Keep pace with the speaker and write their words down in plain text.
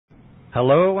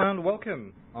Hello and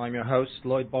welcome. I'm your host,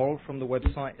 Lloyd Borrell, from the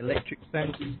website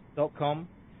electricsense.com.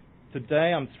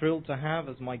 Today I'm thrilled to have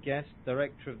as my guest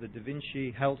Director of the Da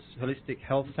Vinci Holistic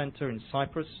Health Center in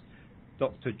Cyprus,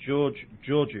 Dr. George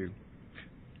Georgiou.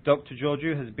 Dr.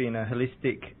 Georgiou has been a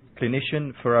holistic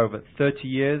clinician for over 30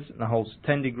 years and holds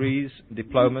 10 degrees and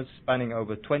diplomas spanning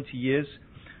over 20 years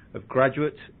of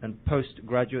graduate and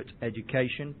postgraduate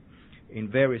education in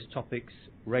various topics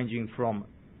ranging from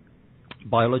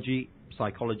biology,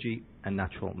 psychology and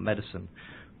natural medicine.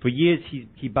 For years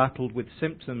he battled with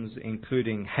symptoms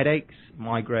including headaches,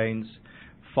 migraines,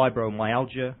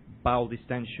 fibromyalgia, bowel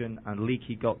distension and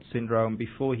leaky gut syndrome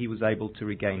before he was able to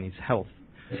regain his health.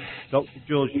 Dr.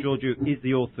 George Georgiou is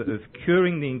the author of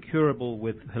Curing the Incurable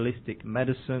with Holistic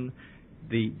Medicine,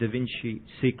 The Da Vinci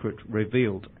Secret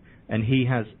Revealed, and he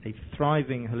has a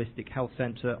thriving holistic health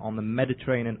center on the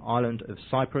Mediterranean island of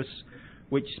Cyprus,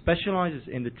 which specializes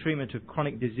in the treatment of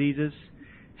chronic diseases,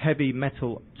 heavy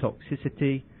metal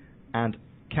toxicity, and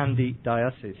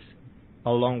candidiasis,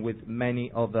 along with many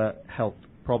other health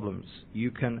problems.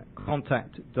 You can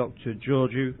contact Dr.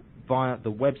 Georgiou via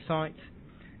the website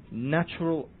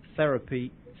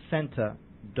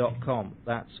naturaltherapycenter.com.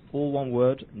 That's all one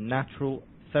word,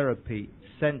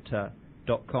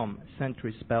 naturaltherapycenter.com. Center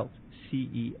is spelled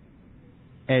C-E-N-T-E-R.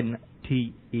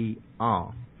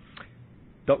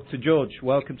 Dr. George,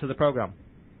 welcome to the program.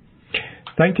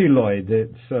 Thank you, Lloyd.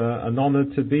 It's an honor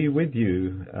to be with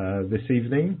you this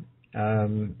evening.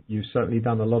 You've certainly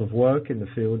done a lot of work in the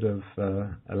field of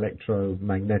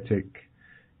electromagnetic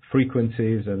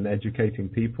frequencies and educating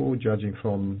people, judging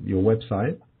from your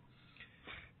website.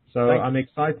 So I'm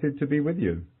excited to be with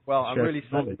you. Well, I'm really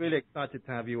excited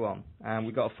to have you on. And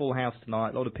we've got a full house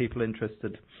tonight, a lot of people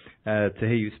interested to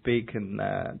hear you speak and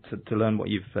to learn what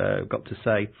you've got to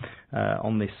say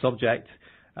on this subject.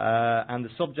 And the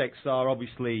subjects are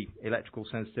obviously electrical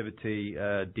sensitivity,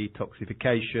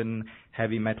 detoxification,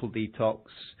 heavy metal detox.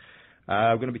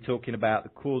 We're going to be talking about the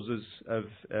causes of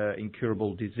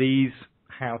incurable disease,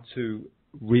 how to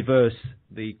reverse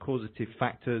the causative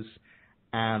factors,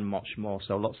 and much more.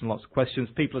 So lots and lots of questions.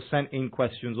 People have sent in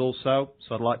questions also,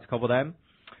 so I'd like to cover them.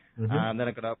 Mm-hmm. And then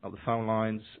I'm going to open up the phone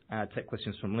lines, take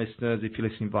questions from listeners. If you're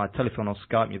listening via telephone or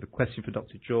Skype and you have a question for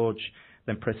Dr. George,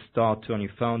 then press star 2 on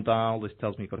your phone dial. This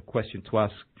tells me you've got a question to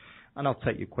ask, and I'll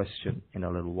take your question in a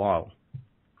little while.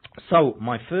 So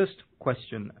my first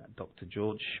question, Dr.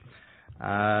 George,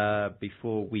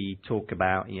 before we talk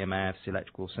about EMFs,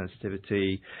 electrical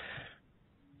sensitivity,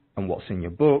 and what's in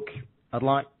your book, I'd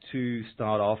like to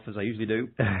start off, as I usually do,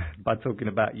 by talking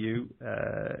about you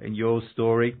and your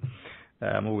story.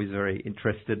 I'm always very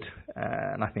interested,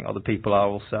 and I think other people are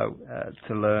also,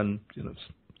 to learn,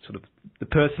 sort of the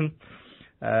person,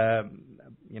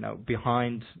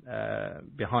 behind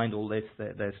all this,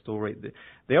 their story.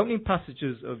 The opening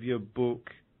passages of your book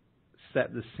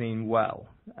set the scene well,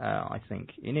 I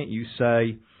think. In it you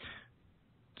say,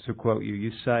 to quote you,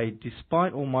 you say,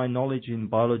 "Despite all my knowledge in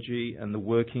biology and the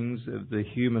workings of the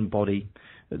human body,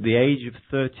 at the age of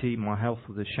 30, my health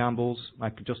was a shambles.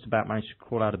 I could just about manage to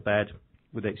crawl out of bed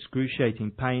with excruciating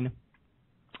pain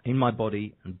in my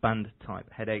body and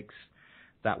band-type headaches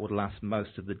that would last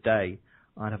most of the day.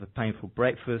 I'd have a painful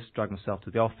breakfast, drag myself to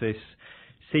the office,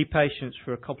 see patients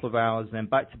for a couple of hours, then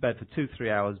back to bed for 2-3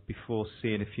 hours before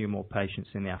seeing a few more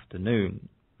patients in the afternoon."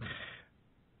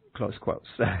 Close quotes.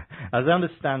 As I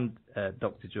understand,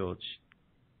 Dr. George,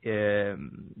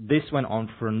 this went on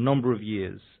for a number of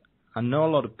years. I know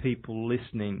a lot of people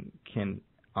listening can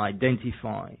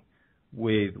identify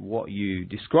with what you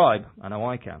describe. I know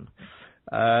I can.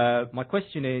 My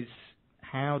question is,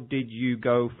 how did you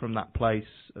go from that place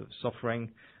of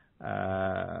suffering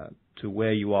to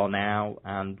where you are now?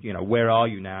 And, where are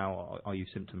you now? Are you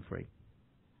symptom-free?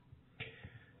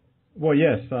 Well,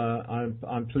 yes,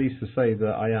 I'm pleased to say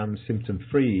that I am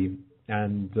symptom-free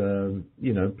and,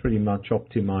 pretty much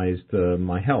optimized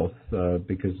my health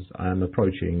because I am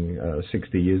approaching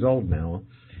 60 years old now.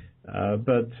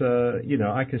 But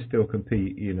I can still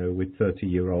compete, with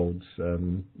 30-year-olds,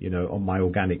 on my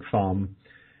organic farm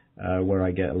where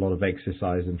I get a lot of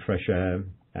exercise and fresh air.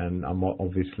 And I'm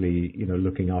obviously,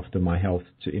 looking after my health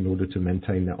in order to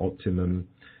maintain that optimum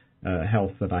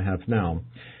health that I have now.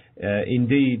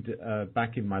 Indeed,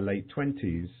 back in my late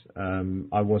 20s,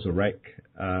 I was a wreck.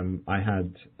 I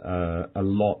had a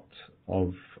lot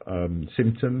of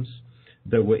symptoms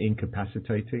that were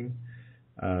incapacitating.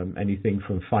 Anything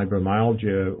from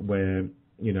fibromyalgia, where,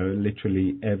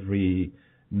 literally every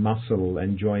muscle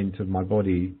and joint of my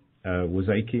body was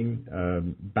aching,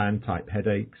 band-type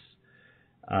headaches,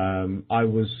 I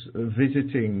was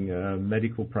visiting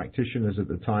medical practitioners at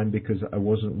the time because I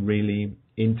wasn't really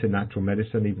into natural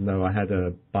medicine, even though I had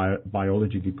a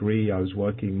biology degree. I was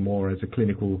working more as a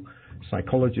clinical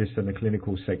psychologist and a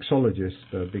clinical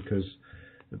sexologist because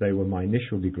they were my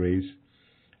initial degrees.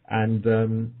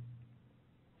 And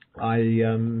I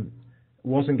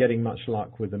wasn't getting much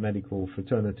luck with the medical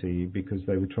fraternity because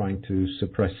they were trying to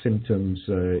suppress symptoms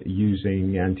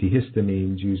using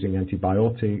antihistamines, using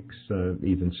antibiotics,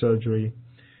 even surgery.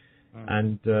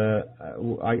 And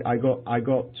I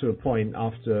got to a point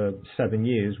after 7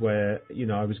 years where,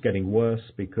 I was getting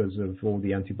worse because of all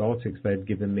the antibiotics they'd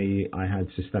given me. I had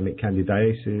systemic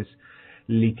candidiasis,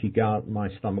 leaky gut, my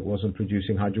stomach wasn't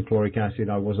producing hydrochloric acid,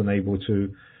 I wasn't able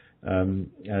to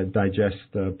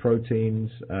digest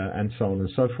proteins, and so on and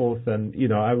so forth. And,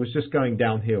 I was just going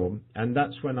downhill. And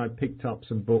that's when I picked up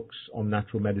some books on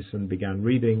natural medicine, began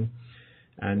reading,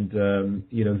 and,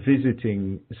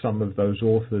 visiting some of those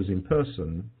authors in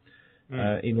person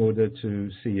in order to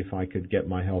see if I could get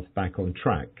my health back on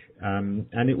track.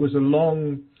 And it was a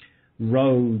long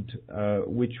road,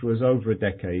 which was over a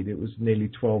decade. It was nearly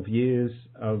 12 years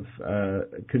of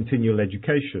continual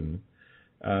education,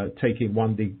 taking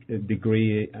one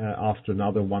degree after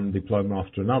another, one diploma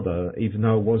after another, even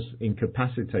though I was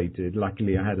incapacitated.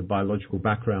 Luckily, I had a biological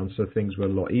background, so things were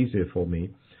a lot easier for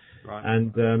me. Right.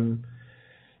 And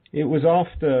it was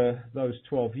after those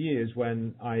 12 years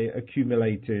when I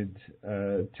accumulated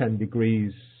 10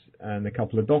 degrees and a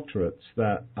couple of doctorates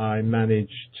that I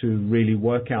managed to really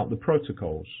work out the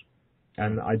protocols.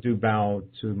 And I do bow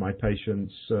to my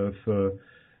patients for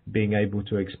being able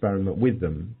to experiment with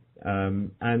them.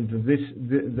 And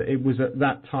it was at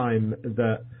that time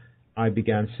that I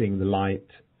began seeing the light,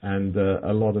 and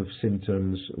a lot of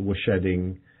symptoms were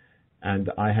shedding,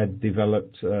 and I had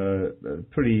developed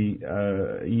pretty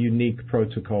unique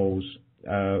protocols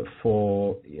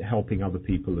for helping other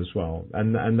people as well.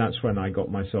 And that's when I got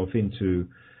myself into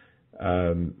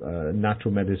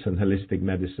natural medicine, holistic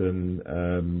medicine,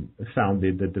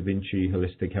 founded the Da Vinci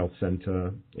Holistic Health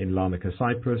Center in Larnaca,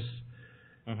 Cyprus.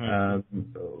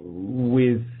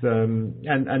 With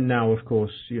and now, of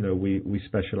course, we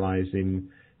specialize in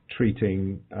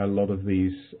treating a lot of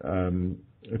these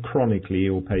chronically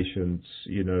ill patients,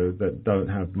 that don't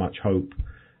have much hope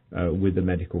with the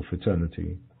medical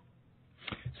fraternity.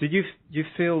 So you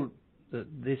feel that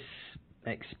this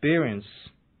experience,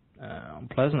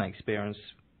 unpleasant experience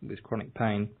with chronic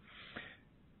pain,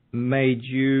 made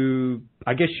you?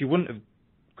 I guess you wouldn't have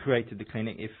created the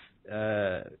clinic if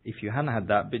you hadn't had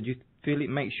that, but do you feel it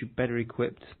makes you better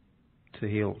equipped to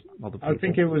heal other people? I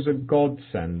think it was a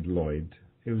godsend, Lloyd.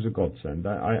 It was a godsend.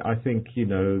 I think,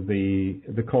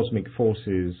 the cosmic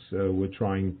forces were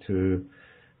trying to,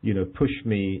 push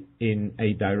me in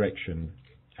a direction,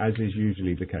 as is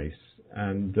usually the case.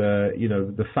 And,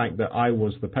 the fact that I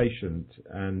was the patient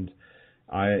and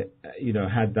I,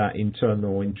 had that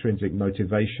internal intrinsic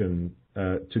motivation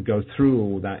to go through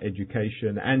all that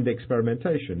education and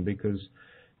experimentation, because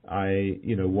I,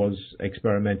 was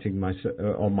experimenting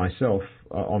on myself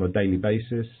on a daily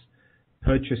basis,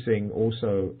 purchasing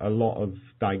also a lot of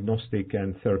diagnostic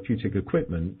and therapeutic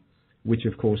equipment, which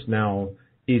of course now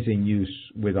is in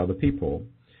use with other people.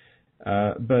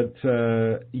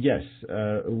 Yes,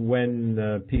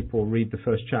 when people read the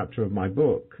first chapter of my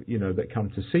book, that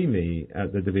come to see me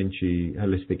at the Da Vinci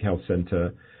Holistic Health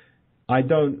Center, I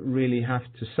don't really have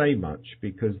to say much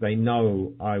because they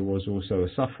know I was also a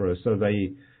sufferer, so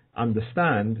they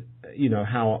understand,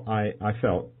 how I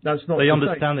felt. That's not. They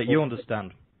understand that you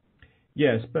understand.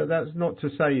 Yes, but that's not to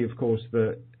say, of course,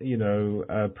 that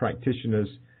practitioners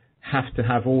have to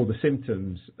have all the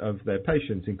symptoms of their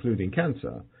patients, including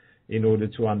cancer, in order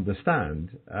to understand.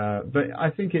 But I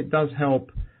think it does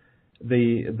help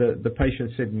the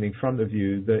patient sitting in front of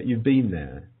you that you've been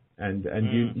there. And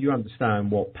you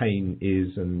understand what pain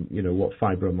is, and what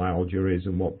fibromyalgia is,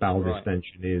 and what bowel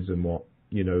distension is, and what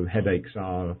headaches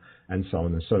are, and so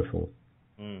on and so forth.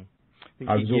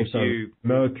 I was also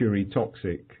mercury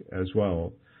toxic as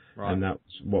well, and that's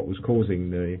what was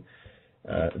causing the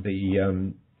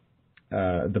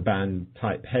band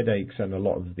type headaches and a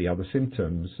lot of the other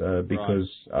symptoms, because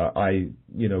I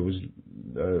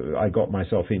got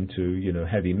myself into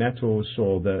heavy metals,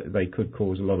 saw that they could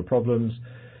cause a lot of problems.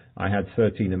 I had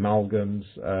 13 amalgams,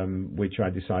 which I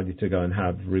decided to go and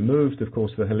have removed. Of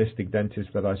course, the holistic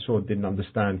dentist that I saw didn't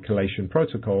understand chelation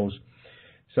protocols.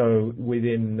 So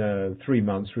within 3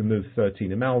 months, removed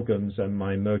 13 amalgams, and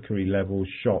my mercury levels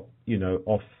shot,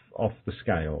 off the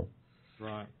scale.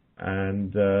 Right.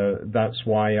 And that's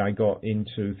why I got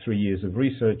into 3 years of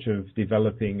research of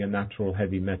developing a natural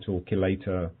heavy metal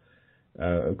chelator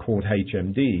called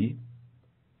HMD,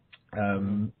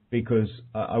 because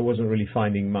I wasn't really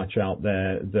finding much out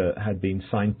there that had been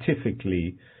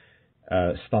scientifically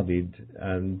studied,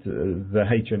 and the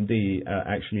HMD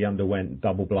actually underwent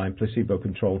double-blind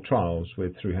placebo-controlled trials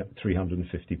with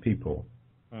 350 people.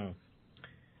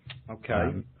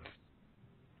 Okay.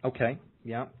 Okay.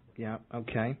 Yeah. Yeah.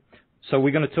 Okay. So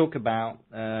we're going to talk about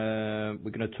that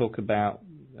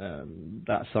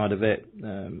side of it,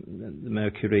 the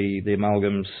mercury, the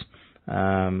amalgams,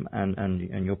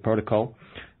 and your protocol.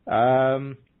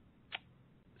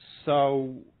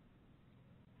 So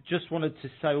just wanted to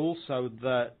say also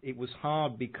that it was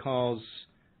hard because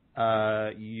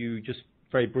you just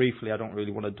very briefly, I don't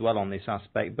really want to dwell on this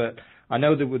aspect, but I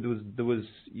know there was there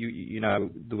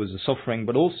was a suffering,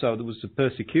 but also there was a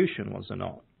persecution, was there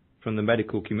not, from the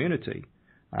medical community?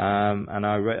 And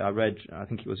I read, I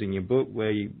think it was in your book,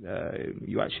 where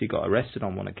you actually got arrested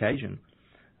on one occasion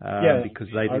because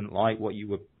they didn't like what you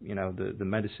were, the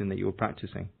medicine that you were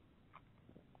practicing.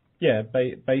 Yeah,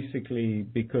 basically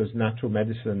because natural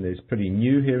medicine is pretty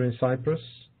new here in Cyprus.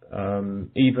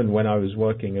 Even when I was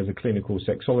working as a clinical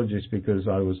sexologist, because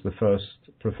I was the first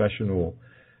professional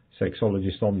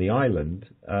sexologist on the island,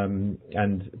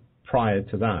 and prior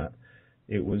to that,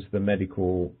 it was the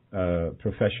medical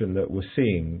profession that was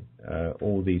seeing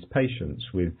all these patients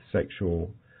with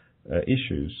sexual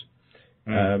issues.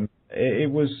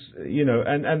 It was,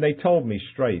 and they told me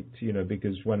straight,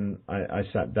 because when I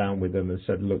sat down with them and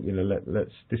said, look,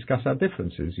 let's discuss our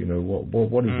differences.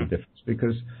 What is the difference?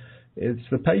 Because it's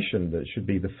the patient that should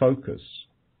be the focus.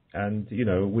 And,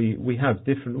 we have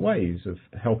different ways of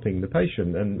helping the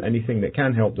patient, and anything that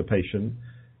can help the patient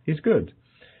is good.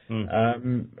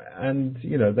 And,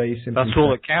 they simply... That's all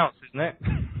that counts, isn't it?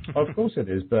 Of course it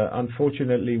is. But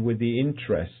unfortunately, with the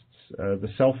interests, the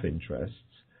self-interests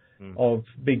of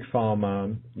big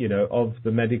pharma, of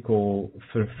the medical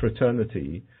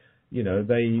fraternity,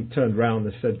 they turned around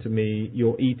and said to me,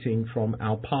 "You're eating from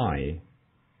our pie."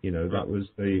 That was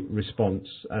the response.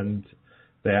 And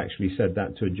they actually said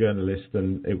that to a journalist,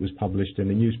 and it was published in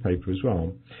the newspaper as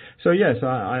well. So yes,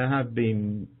 I have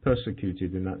been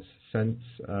persecuted in that sense.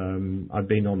 I've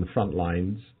been on the front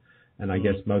lines, and I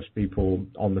guess most people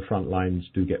on the front lines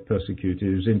do get persecuted.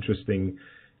 It was interesting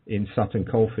in Sutton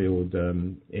Coldfield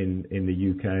in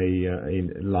the UK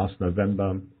in last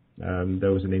November.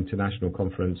 There was an international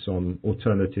conference on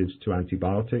alternatives to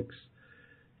antibiotics.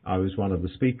 I was one of the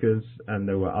speakers, and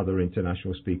there were other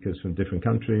international speakers from different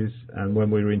countries. And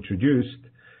when we were introduced,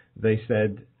 they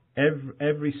said,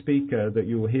 every speaker that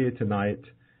you will hear tonight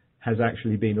has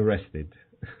actually been arrested.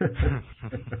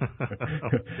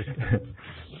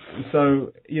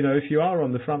 So, if you are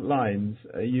on the front lines,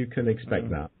 you can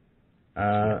expect that.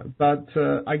 But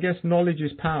I guess knowledge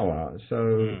is power.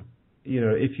 So,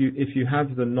 if you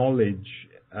have the knowledge,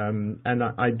 and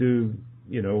I do,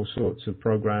 all sorts of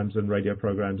programs and radio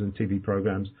programs and TV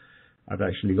programs. I've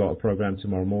actually got a program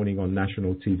tomorrow morning on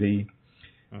national TV.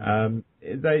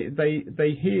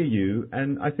 They hear you,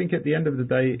 and I think at the end of the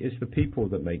day, it's the people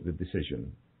that make the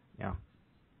decision. Yeah.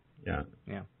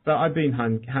 But I've been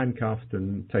handcuffed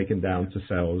and taken down to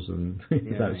cells and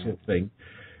that sort of thing.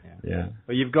 Yeah.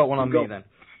 But you've got one on me then.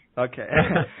 Okay.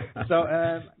 So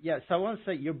I want to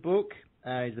say your book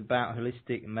is about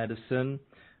holistic medicine.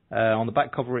 On the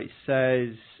back cover it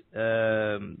says,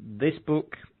 this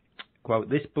book, quote,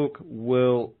 "This book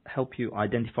will help you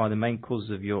identify the main causes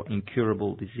of your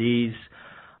incurable disease,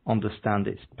 understand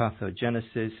its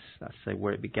pathogenesis," let's say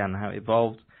where it began, how it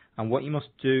evolved, "and what you must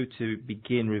do to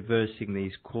begin reversing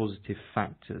these causative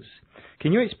factors."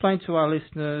 Can you explain to our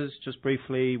listeners just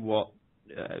briefly what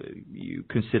you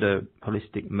consider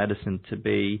holistic medicine to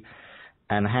be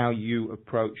and how you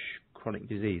approach chronic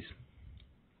disease?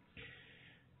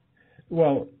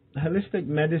 Well, holistic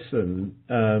medicine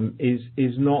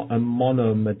is not a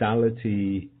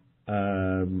monomodality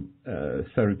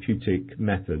therapeutic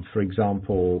method. For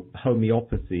example,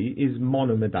 homeopathy is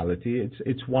monomodality.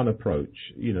 It's one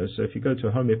approach. So if you go to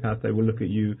a homeopath, they will look at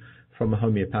you from a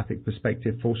homeopathic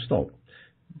perspective, full stop.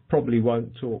 Probably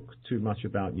won't talk too much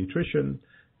about nutrition.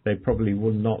 They probably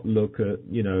will not look at,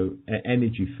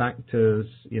 energy factors,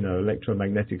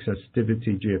 electromagnetic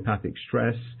sensitivity, geopathic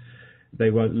stress. They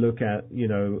won't look at,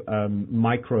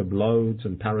 microbe loads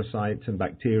and parasites and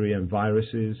bacteria and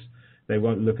viruses. They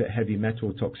won't look at heavy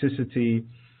metal toxicity.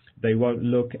 They won't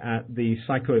look at the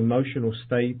psycho-emotional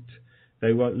state.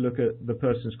 They won't look at the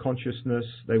person's consciousness.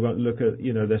 They won't look at,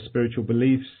 their spiritual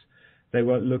beliefs. They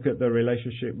won't look at their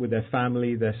relationship with their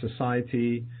family, their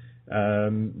society,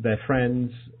 their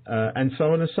friends, and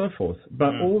so on and so forth.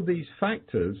 But all these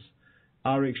factors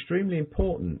are extremely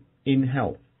important in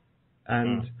health.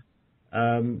 And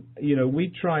we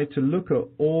try to look at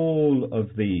all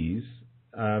of these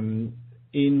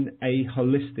in a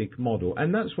holistic model.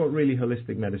 And that's what really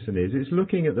holistic medicine is. It's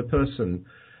looking at the person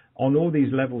on all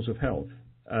these levels of health,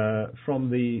 from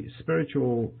the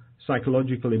spiritual,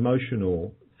 psychological,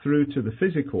 emotional, through to the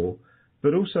physical,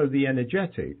 but also the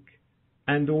energetic,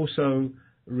 and also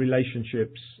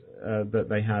relationships that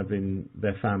they have in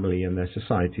their family and their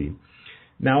society.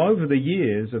 Now, over the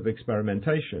years of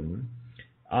experimentation,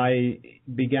 I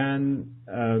began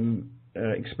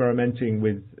experimenting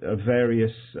with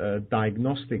various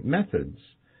diagnostic methods.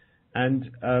 And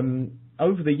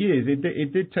over the years,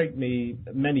 it did take me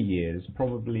many years,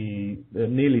 probably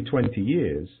nearly 20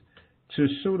 years, to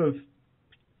sort of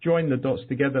join the dots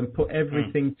together and put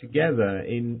everything together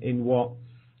in what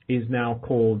is now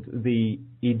called the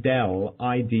IDEL,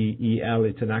 I-D-E-L,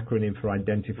 it's an acronym for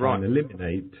Identify and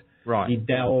Eliminate,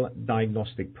 IDEL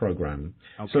Diagnostic Program.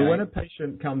 Okay. So when a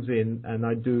patient comes in, and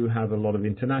I do have a lot of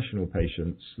international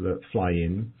patients that fly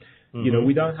in,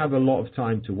 we don't have a lot of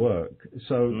time to work.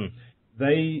 So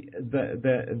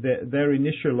their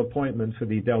initial appointment for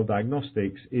the IDEL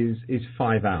Diagnostics is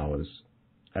 5 hours.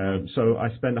 So I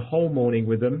spend a whole morning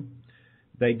with them.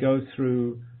 They go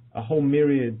through a whole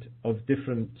myriad of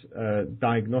different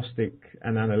diagnostic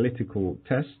and analytical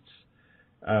tests,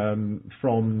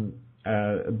 from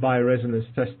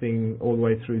bioresonance testing all the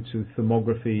way through to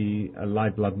thermography,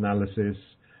 live blood analysis,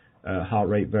 heart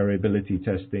rate variability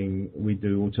testing. We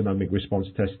do autonomic response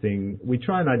testing. We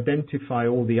try and identify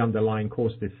all the underlying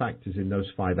causative factors in those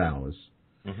 5 hours.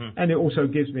 And it also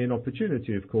gives me an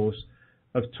opportunity, of course,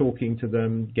 of talking to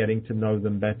them, getting to know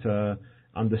them better,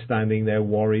 understanding their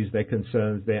worries, their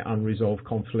concerns, their unresolved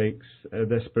conflicts,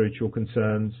 their spiritual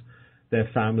concerns, their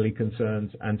family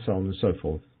concerns, and so on and so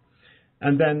forth.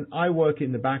 And then I work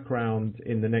in the background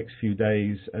in the next few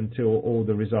days until all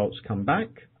the results come back.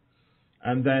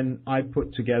 And then I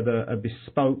put together a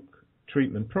bespoke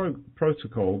treatment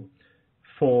protocol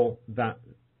for that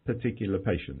particular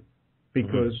patient.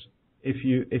 Because if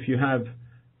you have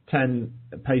 10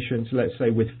 patients, let's say,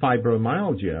 with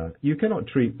fibromyalgia, you cannot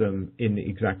treat them in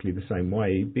exactly the same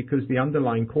way, because the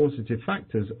underlying causative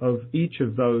factors of each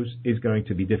of those is going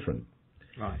to be different.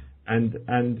 Right.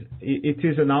 And it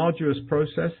is an arduous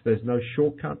process. There's no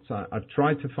shortcuts. I've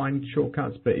tried to find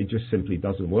shortcuts, but it just simply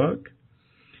doesn't work.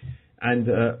 And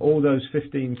all those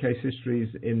 15 case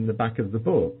histories in the back of the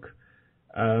book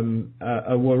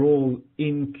were all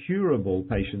incurable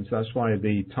patients. That's why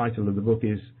the title of the book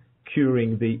is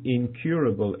Curing the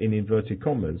Incurable, in inverted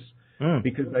commas,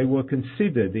 because they were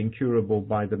considered incurable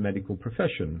by the medical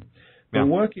profession. But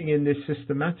working in this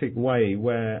systematic way,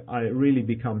 where I really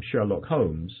become Sherlock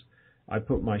Holmes, I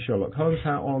put my Sherlock Holmes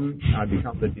hat on, I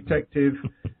become the detective,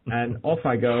 and off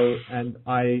I go, and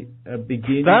I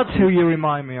begin... That's who you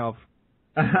remind me of.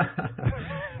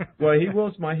 Well, he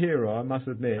was my hero, I must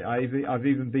admit. I've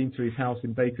even been to his house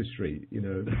in Baker Street,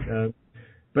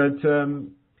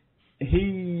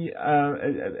 he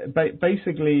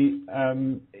basically,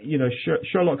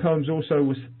 Sherlock Holmes also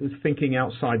was thinking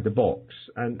outside the box,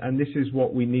 and this is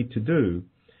what we need to do.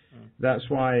 That's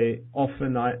why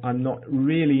often I'm not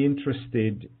really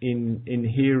interested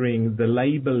in hearing the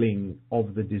labeling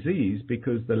of the disease,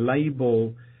 because the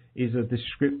label is a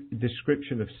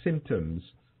description of symptoms.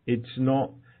 It's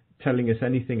not telling us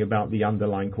anything about the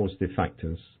underlying causative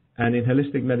factors. And in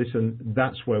holistic medicine,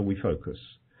 that's where we focus.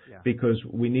 Because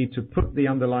we need to put the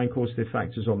underlying causative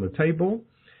factors on the table.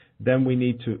 Then we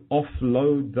need to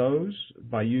offload those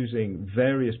by using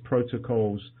various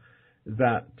protocols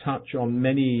that touch on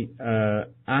many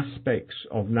aspects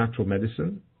of natural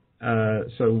medicine.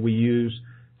 So we use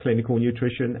clinical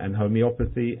nutrition and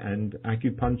homeopathy and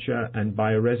acupuncture and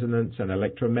bioresonance and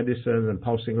electromedicine and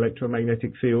pulsing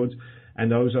electromagnetic fields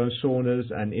and ozone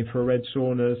saunas and infrared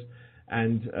saunas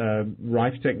and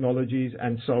Rife technologies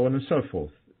and so on and so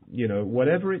forth.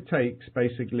 Whatever it takes,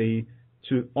 basically,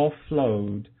 to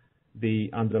offload the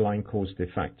underlying causative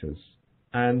factors.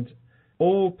 And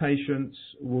all patients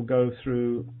will go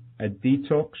through a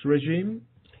detox regime.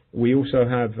 We also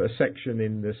have a section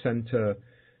in the center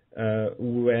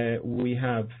where we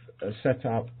have set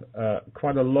up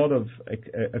quite a lot of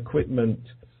equipment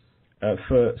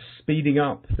for speeding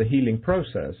up the healing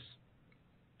process.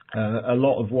 A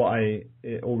lot of what I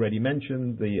already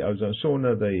mentioned, the ozone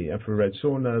sauna, the infrared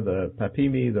sauna, the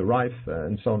PAPIMI, the Rife,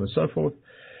 and so on and so forth.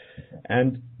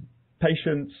 And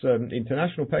patients,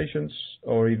 international patients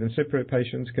or even Cypriot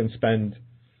patients can spend,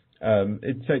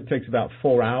 it takes about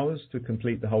 4 hours to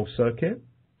complete the whole circuit.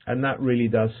 And that really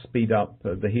does speed up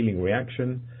the healing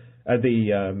reaction,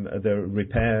 the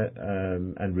repair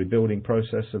and rebuilding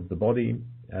process of the body.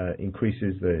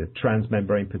 increases the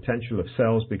transmembrane potential of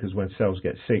cells, because when cells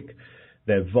get sick,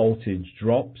 their voltage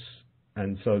drops,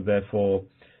 and so therefore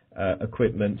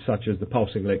equipment such as the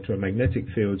pulsing electromagnetic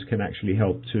fields can actually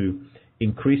help to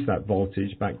increase that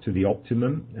voltage back to the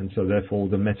optimum, and so therefore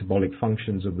the metabolic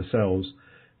functions of the cells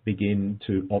begin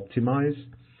to optimize,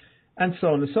 and so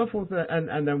on and so forth.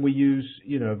 And then we use,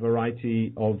 a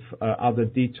variety of other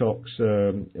detox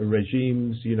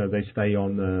regimes. They stay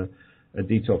on a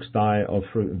detox diet of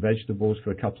fruit and vegetables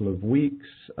for a couple of weeks.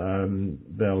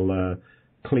 They'll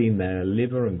clean their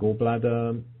liver and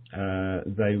gallbladder.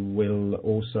 They will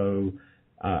also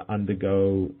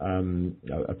undergo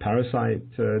a parasite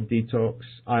detox.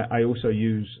 I also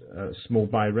use small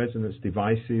bioresonance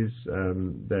devices.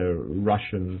 They're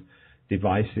Russian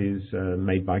devices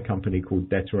made by a company called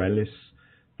Deta Ellis.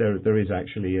 There is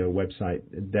actually a website,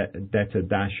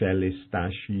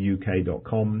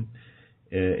 deta-ellis-uk.com,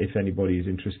 if anybody is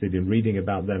interested in reading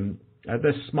about them.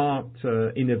 They're smart,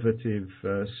 innovative,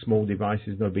 small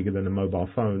devices, no bigger than a mobile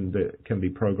phone, that can be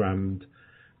programmed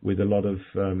with a lot of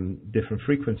different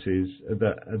frequencies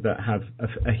that have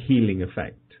a healing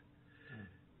effect.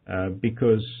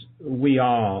 Because we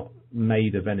are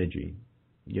made of energy,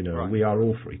 right. We are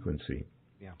all frequency.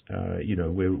 Yeah.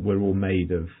 We're all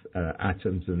made of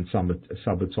atoms and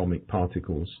subatomic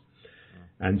particles,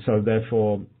 and so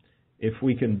therefore, if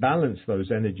we can balance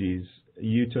those energies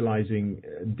utilizing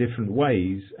different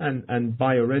ways, and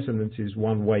bioresonance is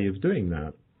one way of doing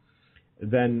that,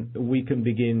 then we can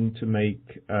begin to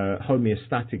make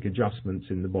homeostatic adjustments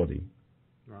in the body.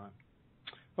 Right.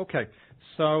 Okay.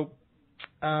 So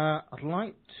I'd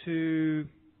like to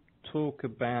talk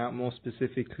about more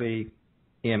specifically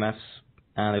EMS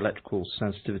and electrical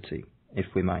sensitivity, if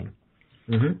we may.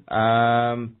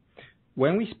 Mm-hmm.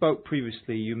 When we spoke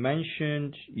previously, you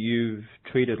mentioned you've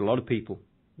treated a lot of people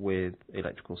with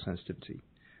electrical sensitivity.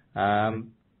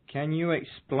 Can you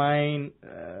explain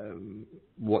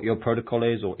what your protocol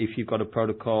is, or if you've got a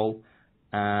protocol,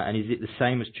 and is it the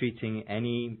same as treating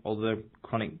any other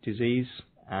chronic disease,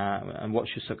 and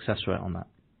what's your success rate on that?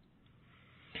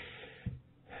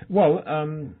 Well,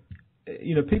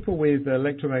 people with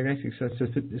electromagnetic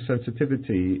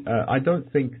sensitivity, I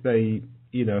don't think they,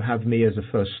 have me as a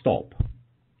first stop.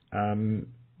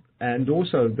 And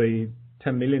also the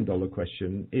 $10 million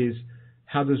question is,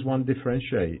 how does one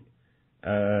differentiate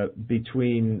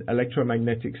between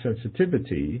electromagnetic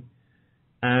sensitivity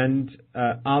and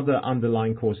other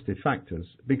underlying causative factors?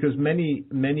 Because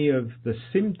many of the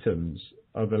symptoms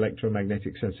of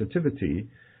electromagnetic sensitivity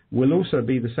will also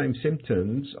be the same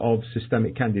symptoms of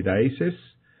systemic candidiasis,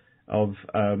 of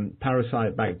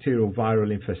parasite, bacterial,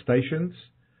 viral infestations,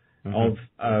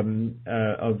 mm-hmm.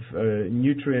 of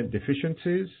nutrient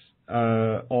deficiencies,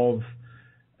 of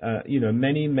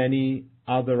many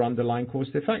other underlying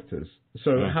causative factors.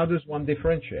 So how does one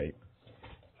differentiate?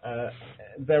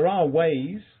 There are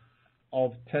ways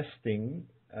of testing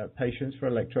patients for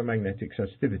electromagnetic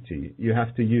sensitivity. You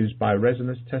have to use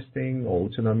bioresonance testing or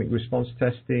autonomic response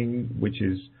testing, which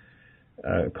is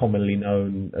commonly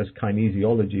known as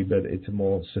kinesiology, but it's a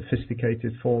more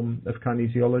sophisticated form of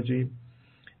kinesiology.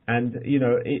 And,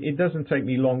 it doesn't take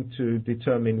me long to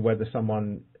determine whether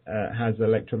someone has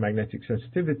electromagnetic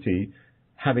sensitivity.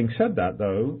 Having said that,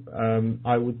 though,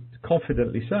 I would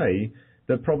confidently say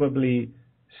that probably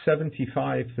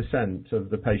 75% of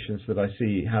the patients that I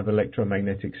see have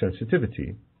electromagnetic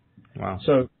sensitivity. Wow.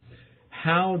 So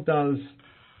how does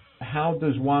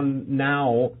one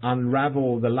now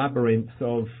unravel the labyrinth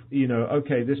of,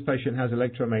 okay, this patient has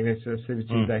electromagnetic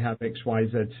sensitivity, they have X, Y,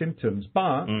 Z symptoms,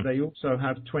 but they also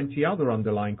have 20 other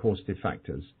underlying causative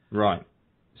factors. Right.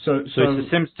 So it's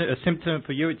a symptom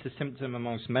for you, it's a symptom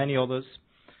amongst many others,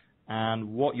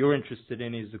 and what you're interested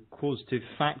in is the causative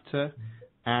factor,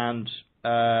 and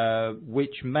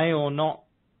which may or not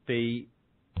be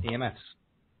EMS.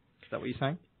 Is that what you're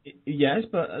saying? Yes,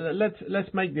 but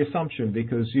let's make the assumption,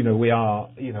 because we are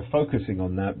focusing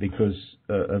on that because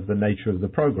of the nature of the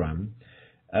program.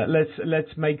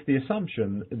 Let's make the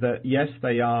assumption that yes,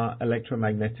 they are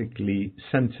electromagnetically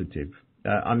sensitive.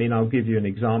 I'll give you an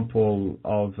example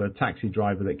of a taxi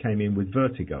driver that came in with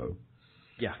vertigo.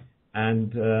 Yeah.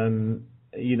 And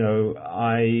he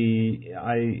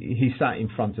sat in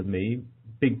front of me,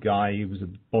 big guy. He was a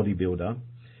bodybuilder.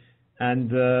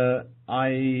 And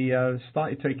I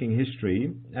started taking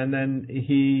history, and then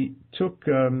he took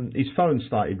his phone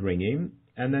started ringing,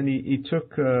 and then he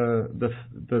took the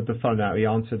phone out. He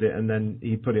answered it, and then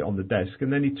he put it on the desk,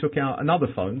 and then he took out another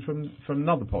phone from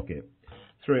another pocket,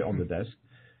 threw it on the desk.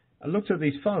 I looked at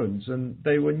these phones, and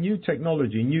they were new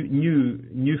technology,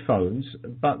 new phones,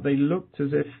 but they looked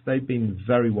as if they'd been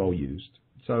very well used.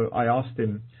 So So I asked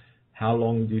him, how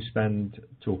long do you spend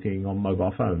talking on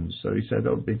mobile phones? So he said,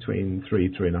 between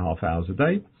 3.5 hours a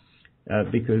day,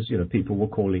 because, people were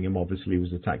calling him. Obviously, he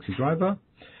was a taxi driver.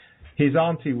 His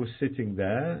auntie was sitting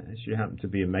there. She happened to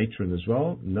be a matron as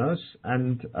well, nurse,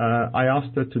 and I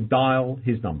asked her to dial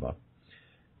his number.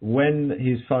 When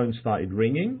his phone started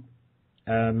ringing,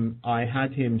 I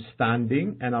had him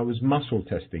standing and I was muscle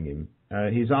testing him.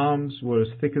 His arms were as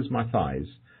thick as my thighs.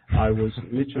 I was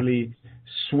literally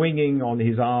swinging on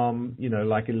his arm,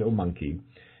 like a little monkey.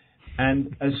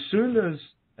 And as soon as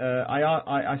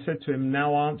I said to him,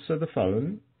 now answer the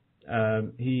phone,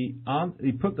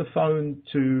 he put the phone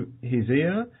to his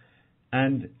ear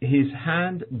and his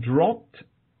hand dropped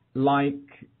like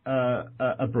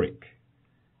a brick.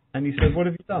 And he said, what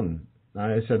have you done?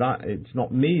 I said, it's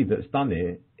not me that's done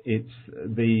it. It's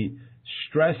the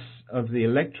stress of the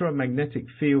electromagnetic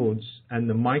fields and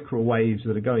the microwaves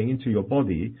that are going into your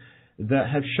body that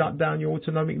have shut down your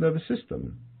autonomic nervous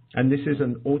system. And this is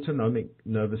an autonomic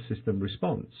nervous system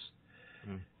response.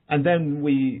 And then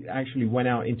we actually went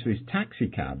out into his taxi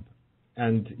cab.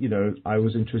 And, I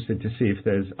was interested to see if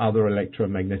there's other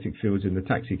electromagnetic fields in the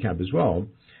taxi cab as well.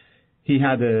 He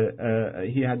had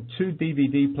two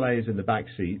DVD players in the back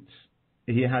seats.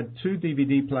 He had two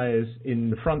DVD players in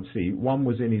the front seat. One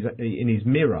was in his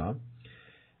mirror,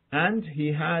 and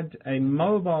he had a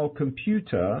mobile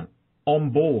computer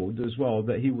on board as well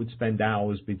that he would spend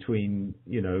hours between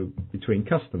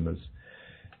customers.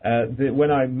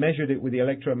 When I measured it with the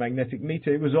electromagnetic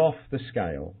meter, it was off the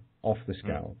scale.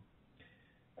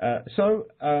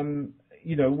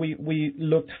 We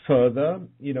looked further.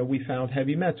 We found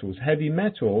heavy metals. Heavy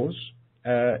metals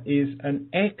is an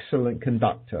excellent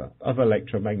conductor of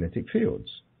electromagnetic fields.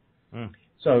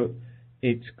 So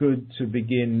it's good to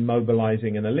begin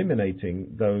mobilizing and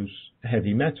eliminating those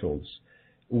heavy metals.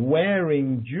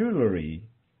 Wearing jewelry,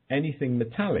 anything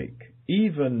metallic,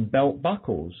 even belt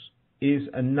buckles, is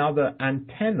another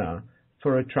antenna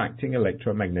for attracting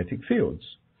electromagnetic fields.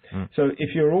 So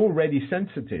if you're already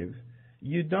sensitive,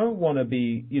 you don't want to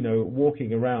be,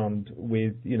 walking around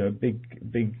with,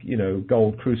 big,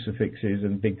 gold crucifixes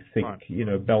and big, thick,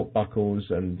 belt buckles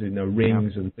and,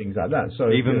 rings and things like that.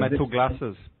 So even metal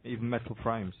glasses, even metal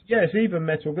frames. Yes, even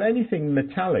metal. Anything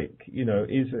metallic,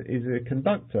 is a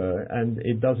conductor, and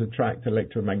it does attract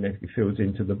electromagnetic fields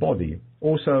into the body.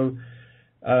 Also,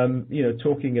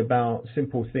 talking about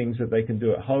simple things that they can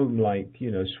do at home, like,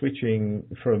 switching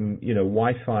from,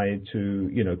 Wi-Fi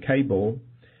to, cable.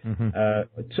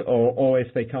 Or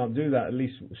if they can't do that, at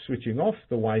least switching off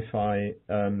the Wi-Fi,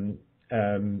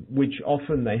 which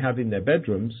often they have in their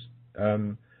bedrooms,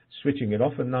 switching it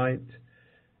off at night,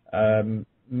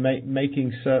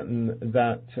 making certain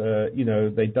that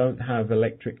they don't have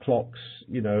electric clocks,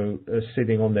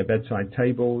 sitting on their bedside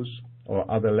tables or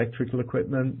other electrical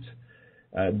equipment.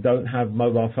 Don't have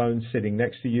mobile phones sitting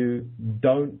next to you.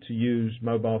 Don't use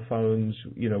mobile phones,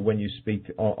 when you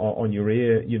speak on your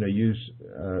ear. Use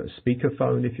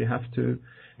speakerphone if you have to.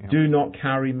 Yeah. Do not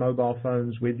carry mobile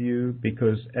phones with you,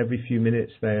 because every few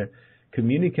minutes they're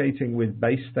communicating with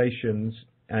base stations.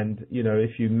 And,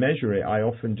 if you measure it, I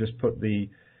often just put the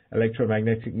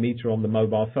electromagnetic meter on the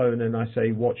mobile phone and I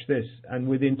say, watch this. And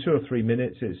within 2 or 3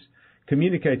 minutes, it's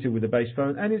communicated with the base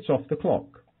phone and it's off the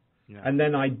clock. Yeah. And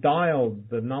then I dial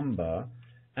the number,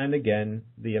 and again,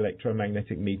 the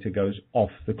electromagnetic meter goes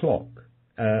off the clock.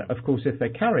 Of course, if they're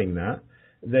carrying that,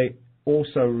 they're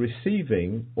also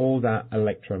receiving all that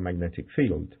electromagnetic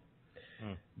field.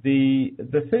 The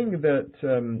thing that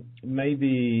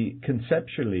maybe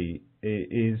conceptually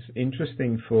is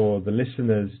interesting for the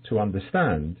listeners to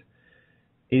understand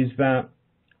is that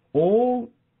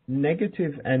all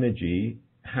negative energy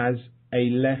has a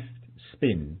left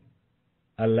spin.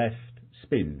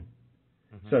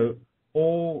 So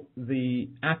all the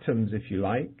atoms, if you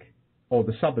like, or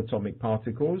the subatomic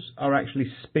particles, are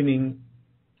actually spinning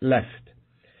left.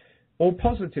 All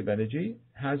positive energy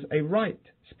has a right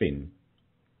spin.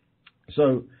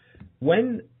 So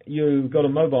when you've got a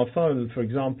mobile phone, for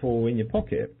example, in your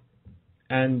pocket,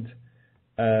 and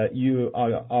you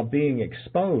are being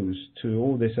exposed to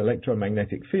all this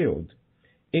electromagnetic field,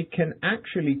 it can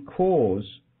actually cause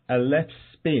a left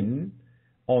spin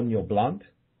on your blood,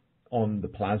 on the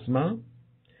plasma,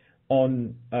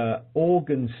 on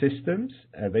organ systems.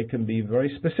 They can be very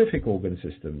specific organ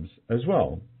systems as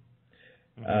well.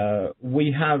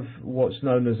 We have what's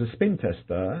known as a spin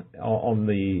tester on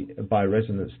the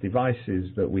bioresonance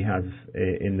devices that we have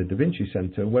in the Da Vinci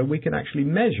Center, where we can actually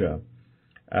measure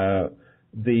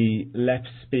the left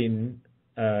spin,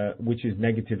 which is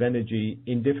negative energy,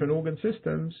 in different organ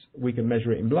systems. We can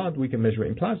measure it in blood, we can measure it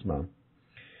in plasma.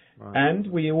 Right.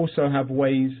 And we also have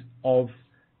ways of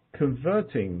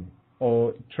converting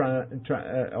or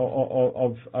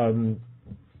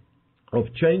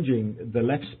of changing the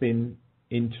left spin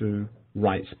into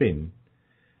right spin.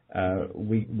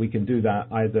 We can do that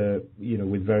either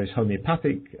with various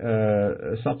homeopathic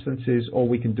substances, or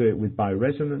we can do it with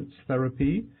bioresonance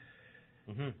therapy,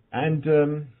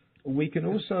 and we can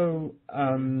also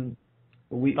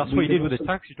that's what you did with the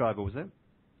taxi driver, was it?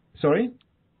 Sorry.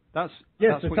 That's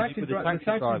the what taxi you did with the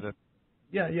taxi driver.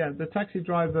 Yeah. The taxi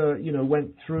driver,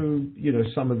 went through,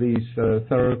 some of these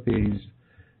therapies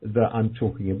that I'm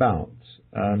talking about.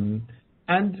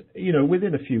 And,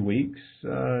 within a few weeks,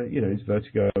 his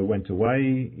vertigo went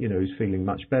away, he's feeling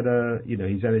much better,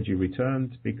 his energy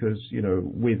returned because,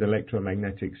 with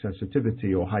electromagnetic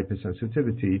sensitivity or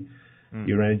hypersensitivity,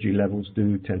 your energy levels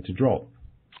do tend to drop.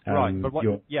 Right, but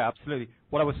yeah, absolutely.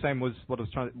 What I was saying was,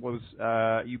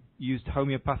 you used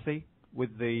homeopathy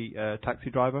with the taxi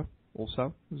driver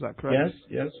also, is that correct?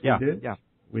 Yes, we did. Yeah.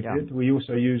 We did. We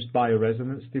also used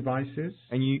bioresonance devices.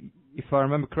 And if I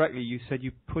remember correctly, you said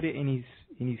you put it in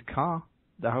his car,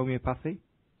 the homeopathy,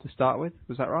 to start with.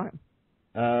 Was that right?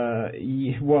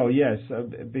 Well, yes,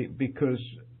 because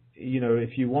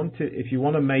if you want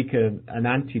to make an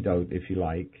antidote, if you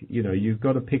like, you've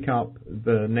got to pick up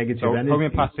the negative energy.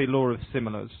 Homeopathy law of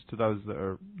similars to those that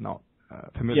are not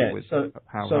familiar with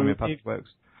how homeopathy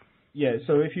works. Yeah,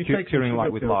 so if you take curing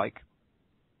like with like.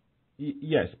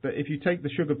 Yes, but if you take the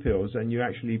sugar pills and you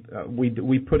actually,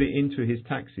 we put it into his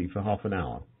taxi for half an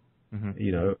hour,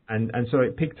 and so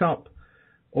it picked up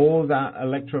all that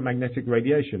electromagnetic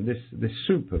radiation, this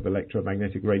soup of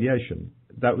electromagnetic radiation,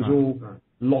 that was all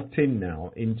locked in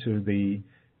now into the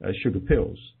sugar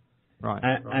pills. Right.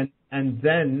 And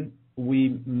then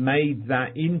we made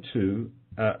that into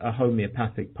a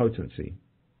homeopathic potency.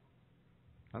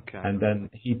 Okay. And then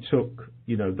he took,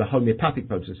 the homeopathic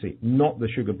potency, not the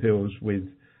sugar pills with,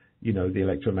 the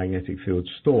electromagnetic field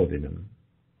stored in them.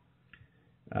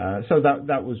 So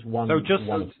that was one.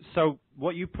 So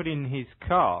what you put in his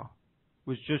car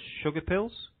was just sugar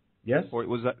pills? Yes. Or it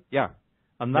was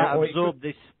and that absorbed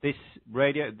this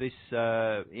radio, this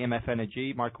EMF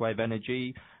energy, microwave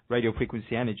energy, radio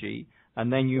frequency energy,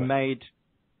 and then you made,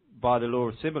 by the law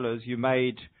of similars, you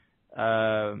made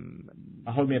a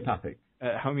homeopathic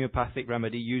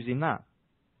remedy using that.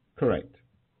 Correct.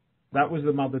 That was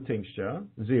the mother tincture,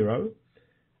 0.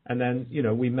 And then,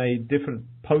 we made different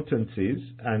potencies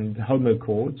and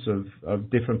homochords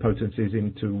of different potencies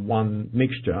into one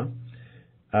mixture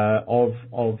of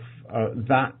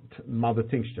that mother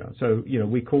tincture. So,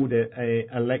 we called it a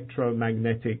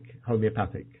electromagnetic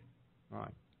homeopathic.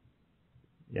 Right.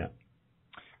 Yeah.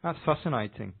 That's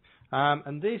fascinating.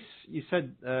 And this, you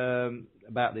said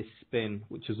about this spin,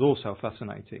 which is also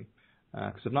fascinating,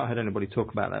 because I've not heard anybody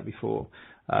talk about that before,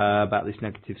 about this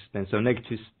negative spin. So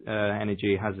negative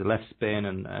energy has a left spin,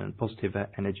 and positive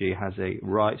energy has a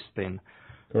right spin.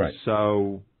 Correct.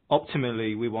 So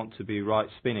optimally, we want to be right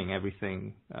spinning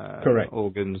everything. Correct.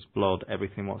 Organs, blood,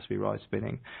 everything wants to be right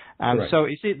spinning. And Correct. so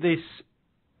is it this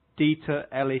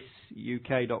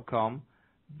DieterEllisUK.com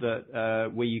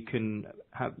that where you can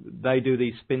have, they do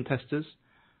these spin testers?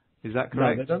 Is that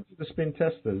correct? No, they don't do the spin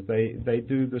testers. They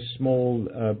do the small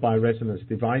bioresonance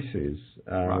devices.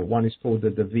 One is called the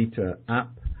DeVita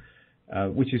app,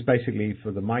 which is basically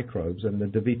for the microbes, and the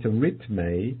DeVita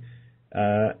Rhythme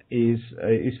is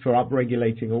for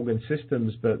upregulating organ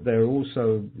systems. But there are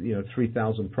also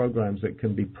 3,000 programs that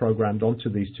can be programmed onto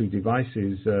these two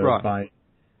devices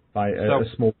by a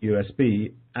small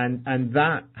USB, and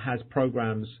that has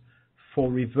programs for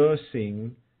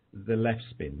reversing the left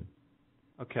spin.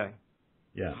 Okay.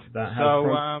 Yeah. That has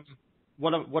so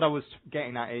what I was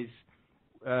getting at is,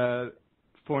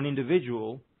 for an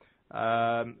individual,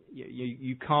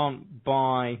 you can't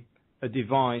buy a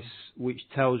device which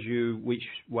tells you which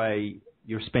way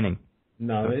you're spinning.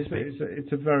 No,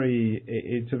 it's a very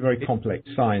complex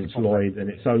science, Lloyd, and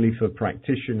it's only for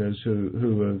practitioners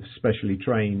who are specially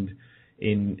trained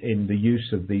in the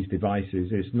use of these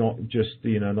devices. It's not just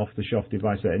an off-the-shelf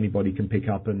device that anybody can pick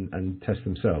up and test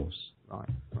themselves.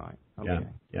 Right. Okay.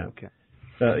 Yeah. Okay.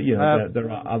 There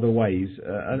are other ways.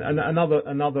 And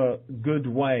another good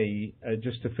way,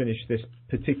 just to finish this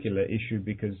particular issue,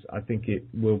 because I think it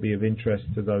will be of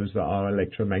interest to those that are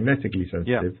electromagnetically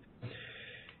sensitive,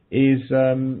 is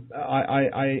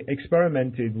I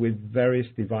experimented with various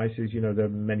devices. There are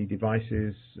many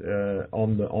devices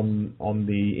on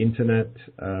the internet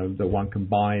that one can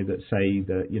buy that say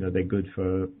that they're good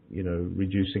for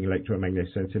reducing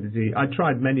electromagnetic sensitivity. I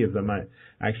tried many of them. I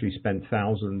actually spent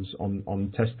thousands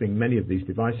on testing many of these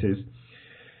devices,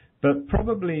 But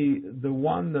probably the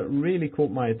one that really caught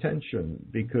my attention,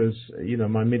 because,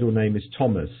 my middle name is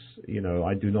Thomas.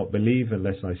 I do not believe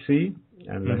unless I see,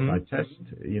 unless I test,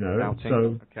 Doubting.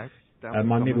 So Okay.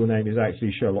 my middle name is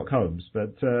actually Sherlock Holmes.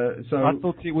 But so I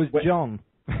thought it was John.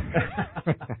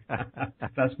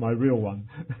 That's my real one.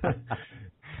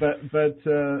 but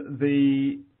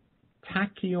the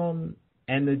tachyon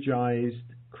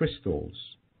energized crystals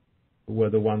were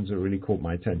the ones that really caught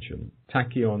my attention.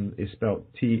 Tachyon is spelled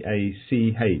Tachyon,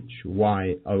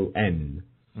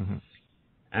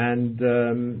 and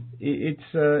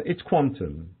it's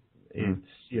quantum.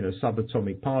 It's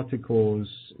subatomic particles,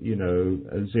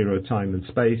 zero time and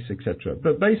space, etc.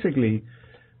 But basically,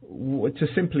 to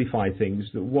simplify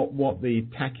things, what the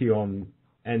tachyon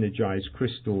energized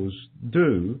crystals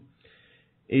do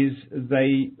is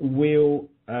they will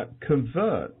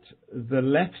convert the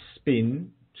left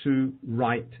spin to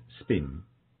right spin.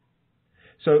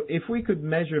 So if we could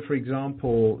measure, for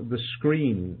example, the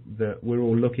screen that we're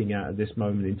all looking at this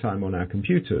moment in time on our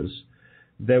computers,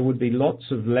 there would be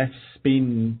lots of left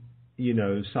spin,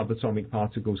 subatomic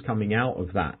particles coming out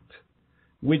of that,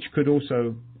 which could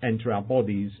also enter our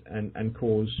bodies and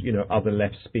cause, other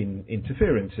left spin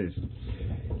interferences.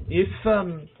 If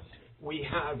we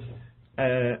have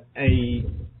a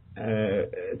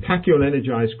tachyon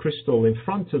energized crystal in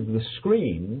front of the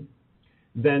screen,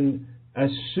 then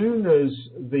as soon as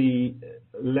the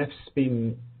left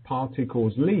spin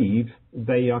particles leave,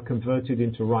 they are converted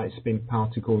into right spin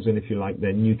particles, and if you like,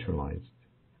 they're neutralized,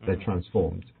 they're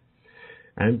transformed.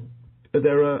 And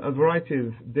there are a variety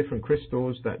of different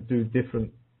crystals that do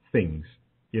different things.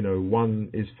 One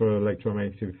is for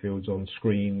electromagnetic fields on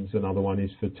screens, another one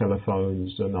is for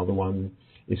telephones, another one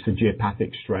is for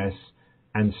geopathic stress,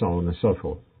 and so on and so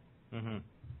forth.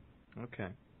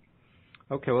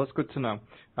 Okay, well, that's good to know.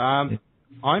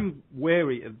 I'm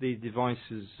wary of these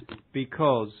devices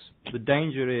because the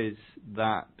danger is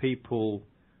that people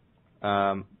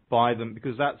buy them,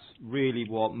 because that's really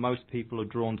what most people are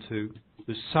drawn to.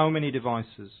 There's so many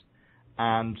devices,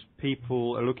 and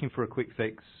people are looking for a quick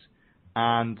fix,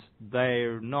 and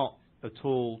they're not at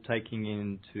all taking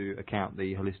into account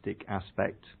the holistic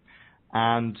aspect.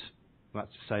 And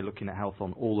that's to say, looking at health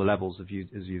on all the levels as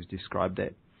you've described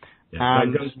it. Yeah,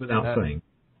 that goes without saying.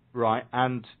 Right,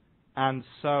 and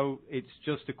so it's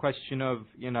just a question of,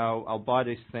 I'll buy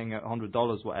this thing at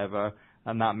 $100, whatever,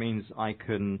 and that means I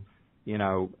can,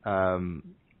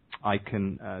 I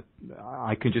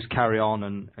can just carry on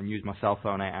and use my cell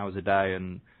phone 8 hours a day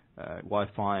and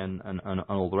Wi-Fi and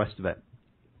all the rest of it.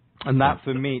 And that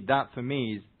for me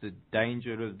is the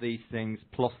danger of these things,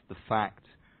 plus the fact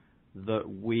that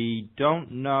we don't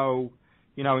know,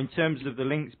 in terms of the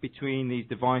links between these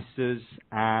devices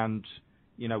and,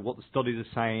 what the studies are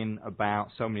saying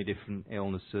about so many different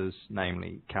illnesses,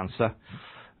 namely cancer.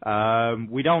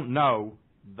 We don't know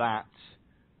that,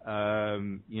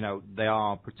 they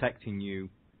are protecting you,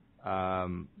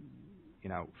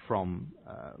 from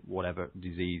whatever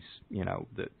disease,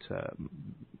 that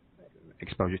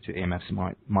exposure to EMFs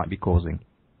might be causing.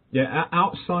 Yeah,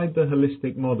 outside the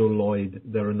holistic model, Lloyd,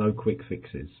 there are no quick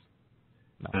fixes.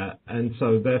 No. And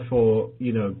so therefore,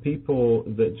 people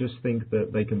that just think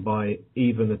that they can buy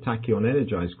even a tachyon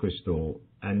energized crystal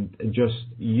and just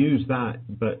use that,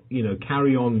 but,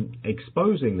 carry on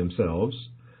exposing themselves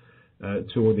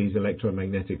to all these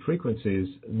electromagnetic frequencies,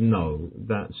 no,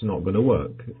 that's not going to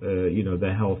work.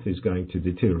 Their health is going to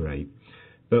deteriorate.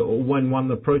 But when one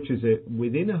approaches it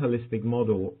within a holistic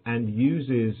model and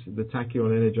uses the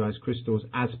tachyon energized crystals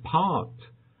as part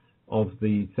of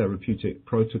the therapeutic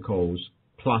protocols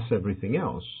plus everything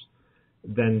else,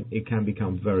 then it can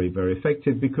become very, very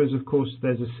effective because, of course,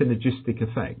 there's a synergistic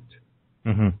effect.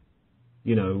 1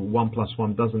 +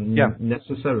 1 doesn't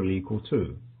necessarily equal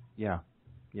 2. Yeah.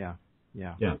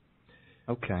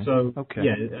 Okay. So,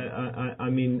 I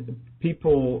mean,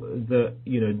 people that,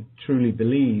 truly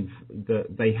believe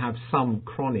that they have some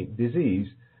chronic disease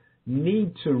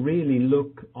need to really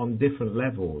look on different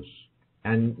levels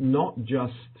and not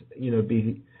just,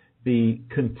 be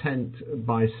content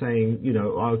by saying,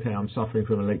 okay, I'm suffering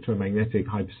from electromagnetic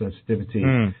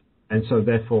hypersensitivity. And so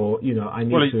therefore, I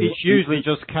need to... Well, it's usually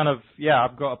just kind of, I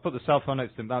put the cell phone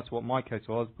next to me. That's what my case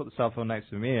was. Put the cell phone next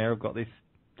to me here. I've got this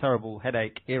terrible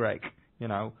headache, earache,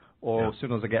 or as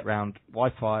soon as I get round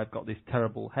Wi-Fi, I've got this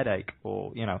terrible headache,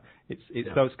 or, it's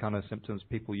those kind of symptoms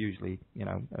people usually,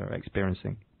 are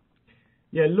experiencing.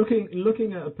 Yeah,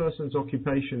 looking at a person's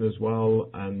occupation as well,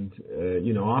 and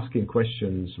asking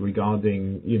questions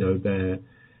regarding the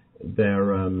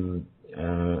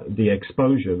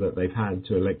exposure that they've had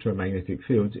to electromagnetic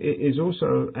fields is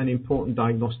also an important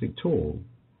diagnostic tool.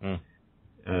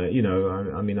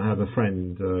 I mean, I have a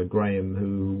friend, Graham,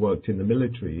 who worked in the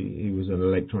military. He was an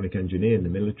electronic engineer in the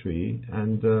military,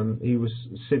 and he was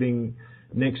sitting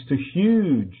next to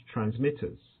huge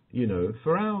transmitters,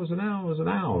 for hours and hours and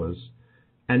hours.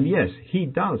 And yes, he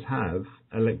does have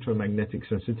electromagnetic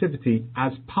sensitivity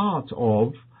as part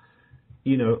of,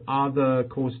 other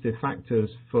causative factors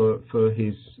for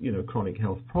his, chronic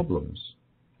health problems,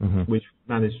 which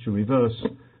managed to reverse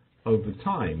over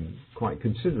time quite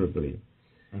considerably.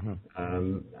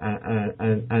 And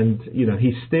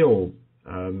he's still,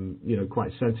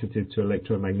 quite sensitive to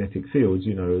electromagnetic fields.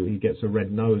 He gets a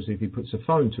red nose if he puts a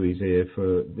phone to his ear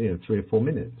for, 3 or 4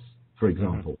 minutes, for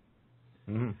example.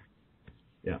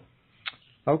 Yeah.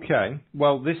 Okay.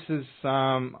 Well, this is,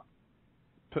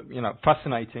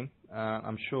 fascinating.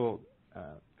 I'm sure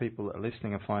people that are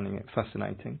listening are finding it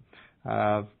fascinating.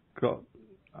 I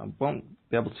won't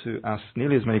be able to ask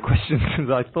nearly as many questions as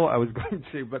I thought I was going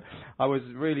to, but I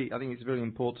think it's really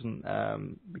important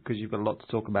because you've got a lot to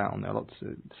talk about and a lot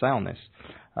to say on this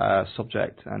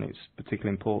subject, and it's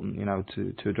particularly important,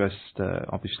 to address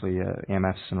obviously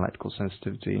EMFs and electrical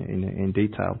sensitivity in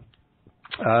detail.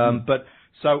 But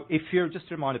so just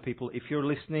to remind people, if you're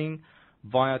listening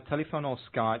via telephone or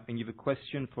Skype and you have a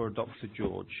question for Dr.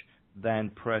 George, then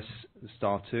press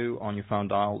 *2 on your phone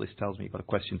dial. This tells me you've got a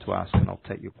question to ask, and I'll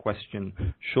take your question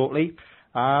shortly.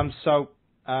 So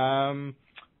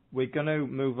we're going to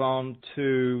move on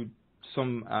to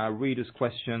some readers'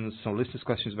 questions, some listeners'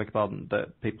 questions,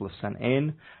 that people have sent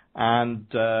in. And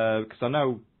because I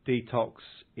know detox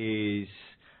is,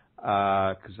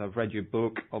 because I've read your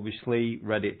book, obviously,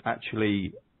 read it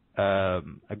actually a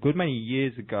good many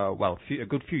years ago, a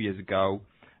good few years ago.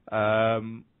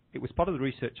 It was part of the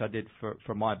research I did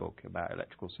for my book about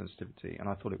electrical sensitivity, and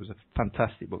I thought it was a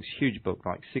fantastic book. It's a huge book,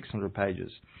 like 600 pages,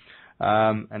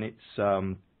 and it's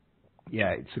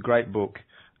it's a great book.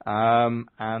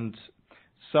 And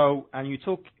you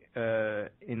talk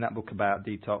in that book about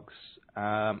detox,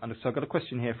 and so I've got a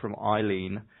question here from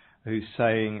Eileen, who's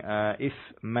saying, if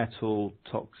metal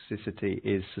toxicity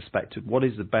is suspected, what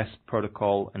is the best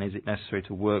protocol, and is it necessary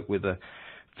to work with a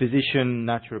physician,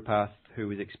 naturopath, who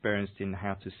is experienced in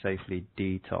how to safely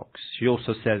detox? She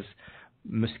also says,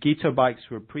 mosquito bites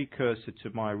were a precursor to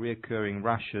my reoccurring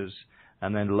rashes,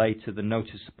 and then later the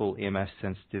noticeable EMS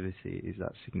sensitivity. Is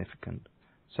that significant?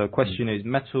 So the question is,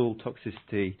 metal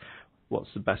toxicity,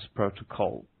 what's the best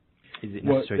protocol? Is it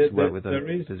necessary to work with a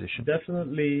physician? There is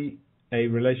definitely a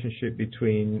relationship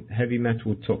between heavy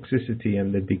metal toxicity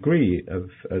and the degree of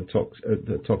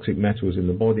the toxic metals in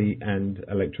the body and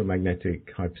electromagnetic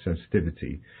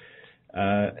hypersensitivity.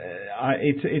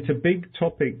 It's a big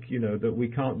topic, that we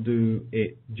can't do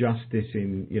it justice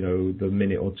in, the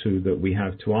minute or two that we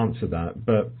have to answer that.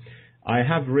 But I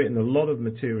have written a lot of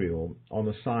material on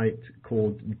a site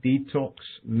called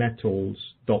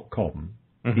detoxmetals.com.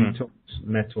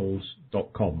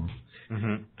 Detoxmetals.com.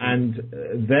 And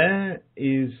there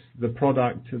is the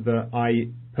product that I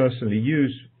personally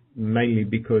use, mainly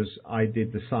because I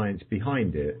did the science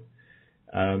behind it.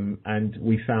 And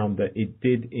we found that it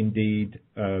did indeed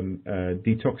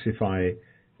detoxify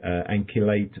and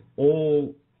chelate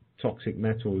all toxic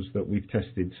metals that we've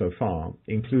tested so far,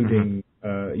 including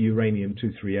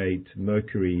uranium-238,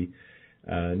 mercury,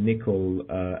 nickel,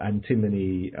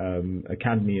 antimony,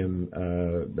 cadmium,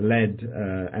 lead,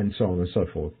 and so on and so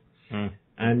forth.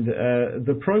 And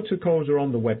the protocols are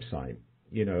on the website.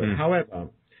 However,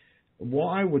 what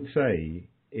I would say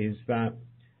is that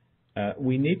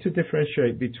we need to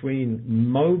differentiate between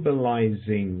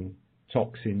mobilizing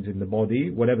toxins in the body,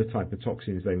 whatever type of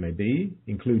toxins they may be,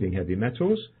 including heavy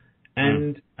metals,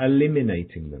 and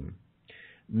eliminating them.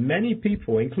 Many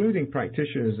people, including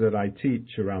practitioners that I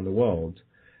teach around the world,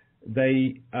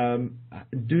 they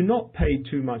do not pay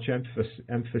too much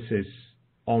emphasis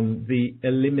on the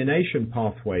elimination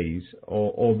pathways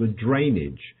or the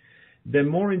drainage. They're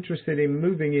more interested in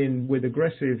moving in with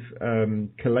aggressive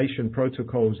chelation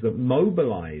protocols that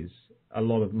mobilize a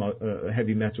lot of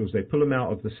heavy metals. They pull them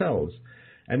out of the cells,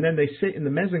 and then they sit in the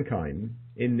mesenchyme,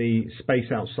 in the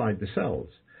space outside the cells,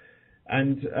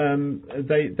 and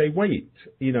they wait.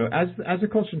 As a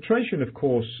concentration, of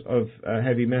course, of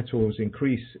heavy metals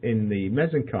increase in the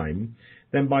mesenchyme,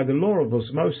 then by the law of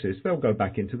osmosis, they'll go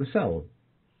back into the cell.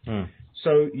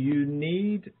 So you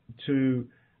need to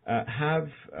have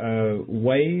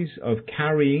ways of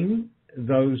carrying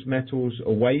those metals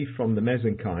away from the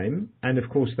mesenchyme, and of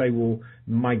course they will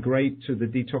migrate to the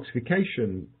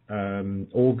detoxification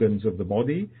organs of the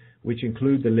body, which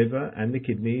include the liver and the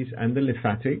kidneys and the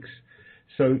lymphatics.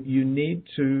 So you need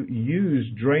to use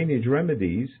drainage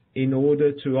remedies in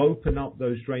order to open up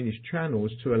those drainage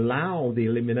channels to allow the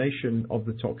elimination of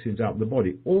the toxins out of the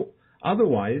body. Or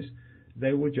otherwise,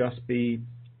 they will just be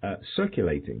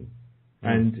circulating,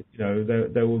 and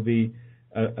they will be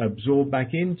absorbed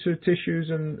back into tissues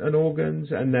and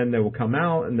organs, and then they will come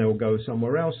out and they will go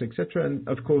somewhere else, etc. And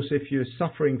of course, if you're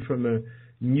suffering from a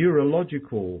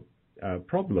neurological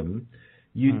problem,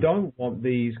 you don't want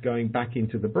these going back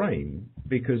into the brain,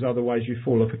 because otherwise you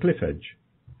fall off a cliff edge.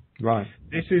 Right.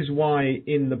 This is why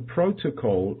in the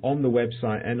protocol on the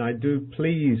website, and I do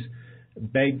please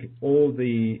beg all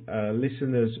the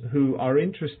listeners who are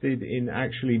interested in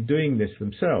actually doing this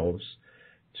themselves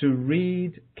to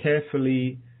read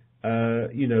carefully,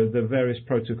 the various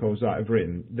protocols that I've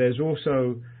written. There's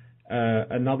also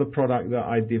another product that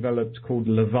I developed called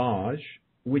lavage,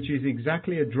 which is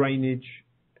exactly a drainage.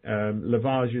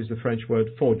 Lavage is the French word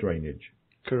for drainage.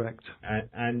 Correct.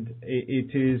 And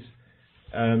it is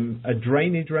a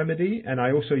drainage remedy, and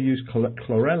I also use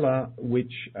chlorella,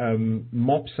 which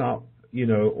mops up,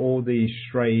 all the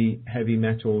stray heavy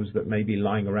metals that may be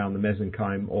lying around the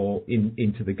mesenchyme or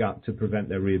into the gut to prevent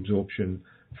their reabsorption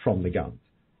from the gut.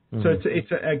 So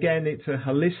it's a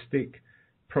holistic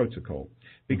protocol,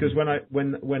 because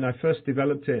when I first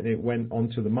developed it and it went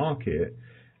onto the market,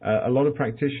 a lot of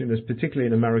practitioners, particularly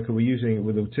in America, were using it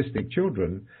with autistic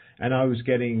children, and I was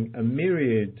getting a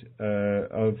myriad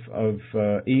of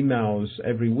emails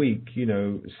every week,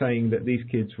 saying that these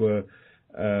kids were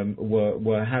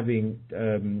having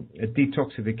a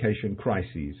detoxification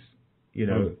crises,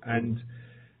 and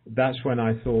that's when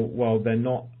I thought, well, they're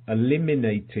not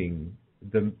eliminating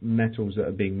the metals that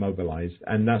are being mobilized,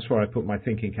 and that's where I put my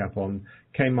thinking cap on,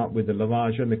 came up with the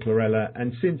lavage and the chlorella,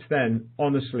 and since then,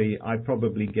 honestly, I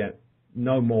probably get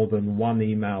no more than one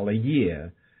email a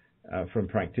year from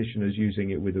practitioners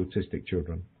using it with autistic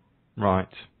children. Right.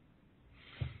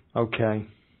 Okay.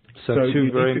 So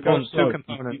two very important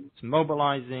components: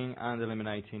 mobilizing and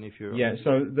eliminating. If you're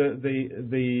So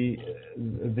the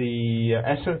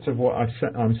essence of what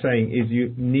I'm saying is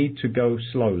you need to go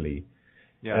slowly.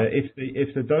 Yeah.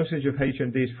 If the dosage of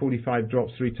HMD is 45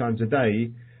 drops 3 times a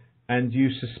day, and you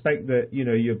suspect that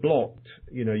you're blocked,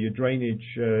 your drainage,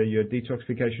 your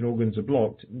detoxification organs are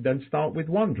blocked, then start with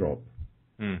 1 drop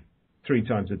 3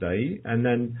 times a day, and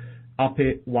then up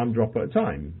it 1 drop at a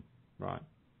time. Right.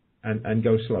 And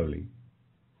go slowly.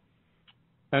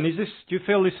 And do you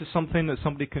feel this is something that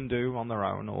somebody can do on their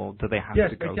own, or do they have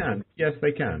to go? Yes,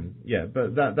 they can. Yeah,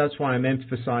 but that's why I'm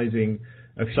emphasizing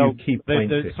a few key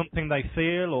points. There's something they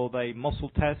feel, or they muscle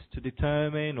test to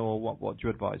determine, or what do you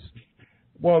advise?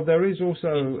 Well, there is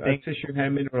also a tissue hair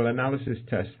mineral analysis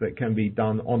test that can be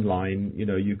done online.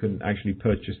 You can actually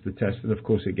purchase the test, and of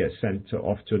course it gets sent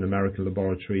off to an American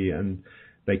laboratory, and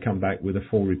they come back with a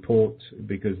full report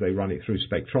because they run it through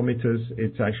spectrometers.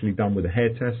 It's actually done with a hair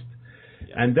test.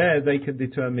 Yeah. And there they can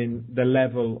determine the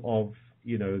level of,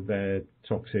 their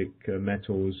toxic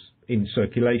metals in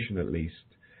circulation at least.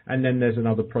 And then there's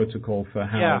another protocol for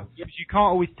how... Yeah, because you can't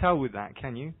always tell with that,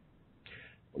 can you?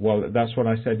 Well, that's what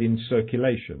I said, in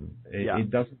circulation. It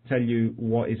doesn't tell you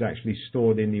what is actually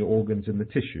stored in the organs and the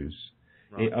tissues.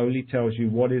 Right. It only tells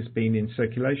you what has been in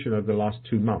circulation over the last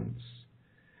 2 months.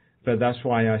 But that's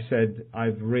why I said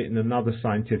I've written another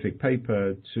scientific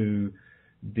paper to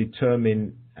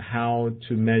determine how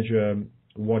to measure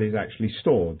what is actually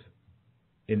stored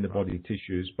in the body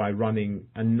tissues by running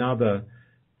another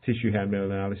tissue hair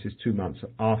mineral analysis 2 months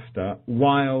after,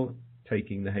 while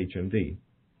taking the HMD.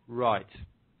 Right.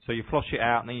 So you flush it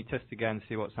out and then you test again and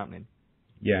see what's happening.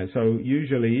 Yeah, so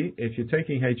usually if you're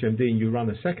taking HMD and you run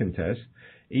a second test,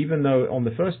 even though on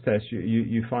the first test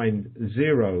you find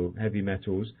 0 heavy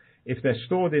metals, if they're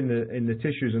stored in the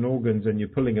tissues and organs and you're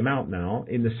pulling them out now,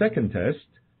 in the second test,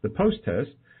 the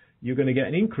post-test, you're going to get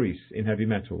an increase in heavy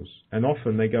metals, and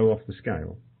often they go off the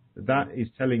scale. That is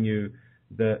telling you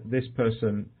that this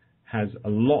person has a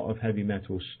lot of heavy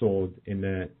metals stored in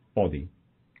their body.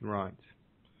 Right.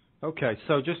 Okay,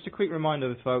 so just a quick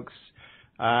reminder, folks,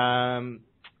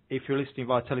 if you're listening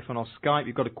via telephone or Skype,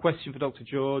 you've got a question for Dr.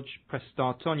 George, press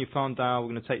start on your phone dial. We're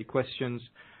going to take your questions.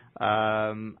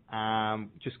 I'm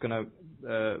just going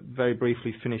to very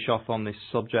briefly finish off on this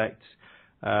subject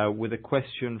with a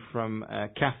question from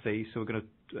Kathy. So we're going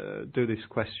to do this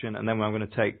question, and then I'm going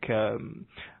to take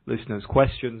listeners'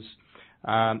 questions.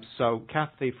 So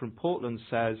Kathy from Portland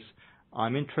says,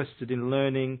 I'm interested in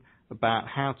learning about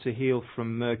how to heal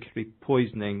from mercury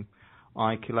poisoning.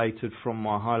 I chelated from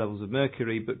my high levels of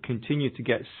mercury, but continue to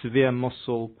get severe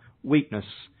muscle weakness.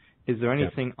 Is there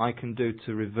anything I can do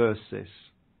to reverse this?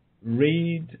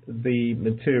 read the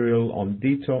material on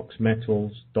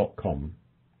detoxmetals.com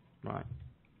Right.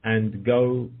 and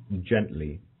go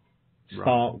gently. Right.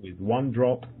 Start with 1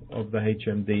 drop of the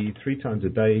HMD 3 times a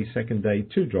day, second day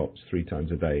 2 drops 3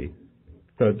 times a day,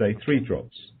 third day 3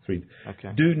 drops.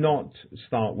 Okay. Do not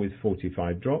start with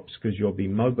 45 drops because you'll be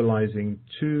mobilizing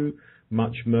too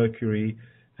much mercury,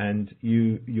 and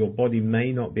your body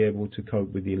may not be able to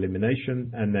cope with the elimination,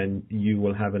 and then you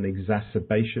will have an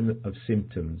exacerbation of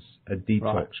symptoms, a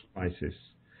detox crisis.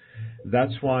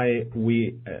 That's why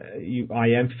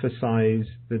I emphasize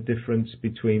the difference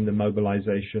between the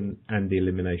mobilization and the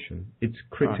elimination. It's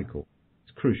critical.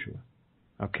 It's crucial.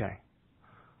 Okay.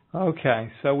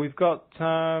 Okay. So we've got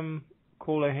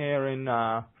caller here in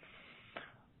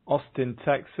Austin,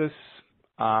 Texas.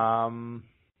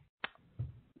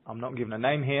 I'm not giving a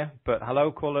name here, but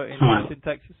hello, caller in Austin,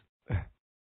 Texas.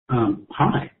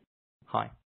 Hi. Hi.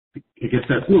 I guess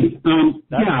that's me.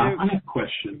 That's I you. have a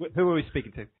question. Who are we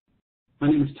speaking to? My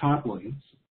name is Todd Williams.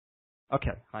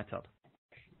 Okay. Hi, Todd.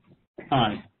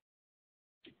 Hi.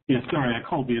 Yeah, sorry, I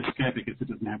called via Skype because it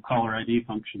doesn't have caller ID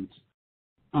functions.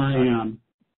 I'll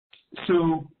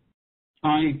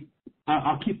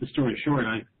keep the story short.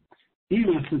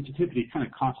 EHS sensitivity kind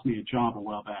of cost me a job a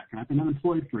while back, and I've been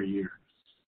unemployed for a year.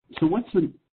 So what's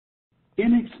an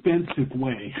inexpensive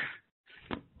way?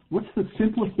 What's the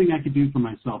simplest thing I could do for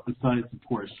myself besides, of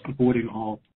course, avoiding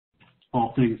all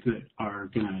things that are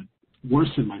going to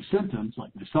worsen my symptoms,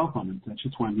 like my cell phone and such?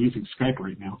 That's why I'm using Skype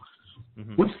right now.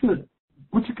 Mm-hmm. What's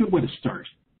a good way to start?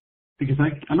 Because I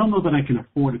don't know that I can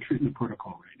afford a treatment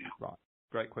protocol right now. Right.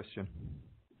 Great question.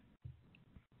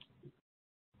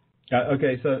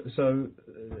 Okay, so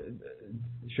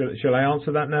shall I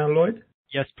answer that now, Lloyd?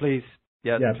 Yes, please.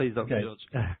 Yeah, please, Dr. Okay. George.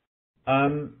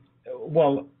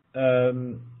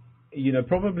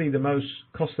 Probably the most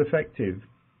cost-effective,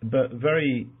 but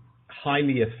very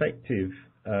highly effective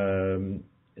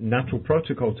natural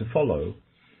protocol to follow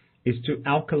is to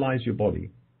alkalize your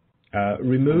body,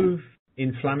 remove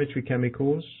inflammatory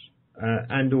chemicals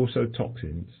and also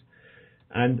toxins.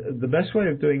 And the best way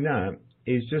of doing that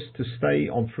is just to stay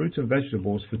on fruit and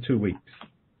vegetables for 2 weeks.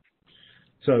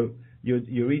 So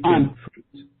you're eating fruit.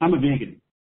 I'm a vegan,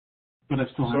 but I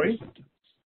still have Sorry? symptoms.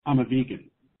 I'm a vegan.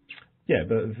 Yeah,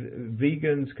 but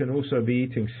vegans can also be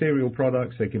eating cereal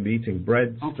products. They can be eating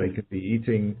breads. Okay. They can be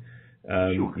eating,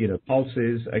 Sure.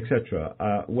 pulses, etc.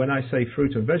 When I say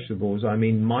fruit and vegetables, I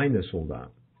mean minus all that.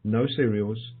 No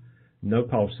cereals, no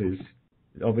pulses,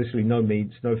 obviously no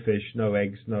meats, no fish, no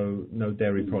eggs, no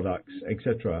dairy products,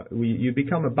 etc. You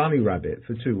become a bunny rabbit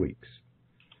for 2 weeks.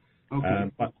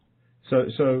 Okay.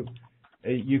 So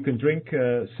you can drink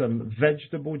some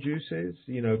vegetable juices,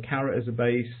 carrot as a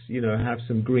base, have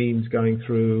some greens going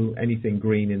through, anything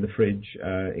green in the fridge,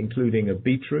 including a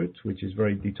beetroot, which is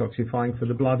very detoxifying for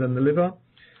the blood and the liver.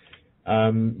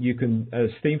 You can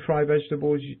steam fry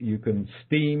vegetables. You can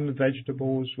steam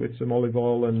vegetables with some olive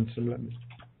oil and some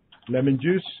lemon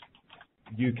juice.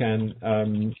 You can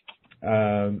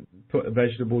put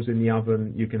vegetables in the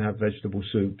oven. You can have vegetable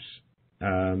soups.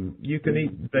 You can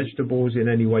eat vegetables in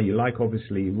any way you like,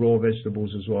 obviously raw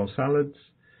vegetables as well, salads.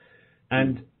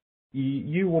 And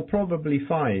you will probably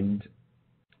find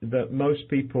that most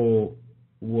people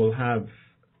will have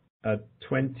a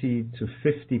 20 to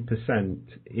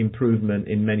 50% improvement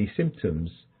in many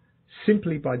symptoms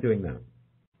simply by doing that.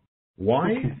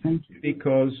 Why? Okay, thank you.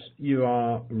 Because you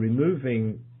are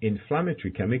removing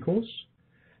inflammatory chemicals.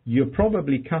 You're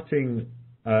probably cutting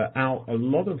out a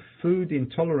lot of food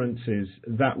intolerances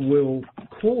that will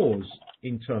cause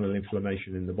internal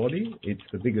inflammation in the body. It's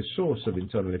the biggest source of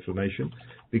internal inflammation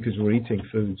because we're eating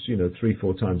foods,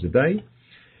 3-4 times a day.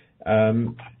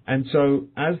 And so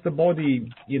as the body,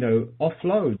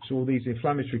 offloads all these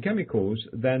inflammatory chemicals,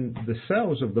 then the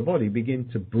cells of the body begin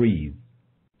to breathe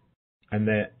and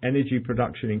their energy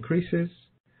production increases,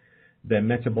 their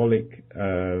metabolic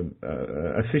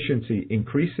efficiency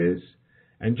increases,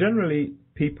 and generally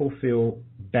people feel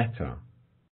better.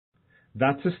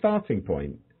 That's a starting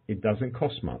point. It doesn't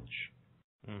cost much.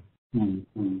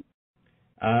 Mm-hmm.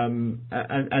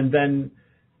 And then,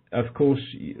 of course,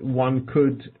 one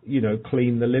could,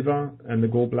 clean the liver and the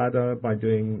gallbladder by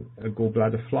doing a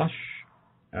gallbladder flush.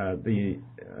 The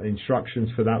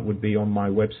instructions for that would be on my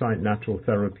website,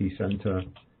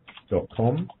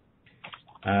 naturaltherapycenter.com.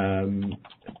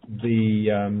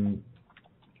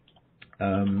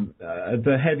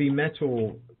 The heavy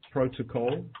metal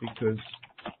protocol, because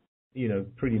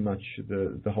pretty much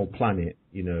the whole planet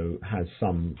has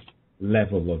some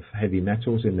level of heavy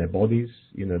metals in their bodies.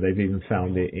 They've even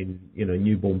found it in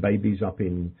newborn babies up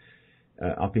in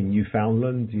up in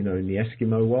Newfoundland, in the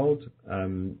Eskimo world.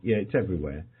 It's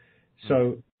everywhere.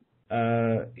 So,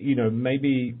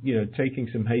 maybe, taking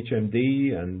some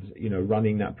HMD and,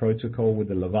 running that protocol with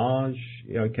the lavage.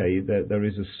 Okay, there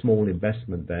is a small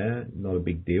investment there, not a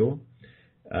big deal.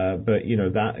 But,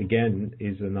 that again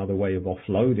is another way of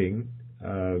offloading,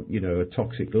 a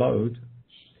toxic load.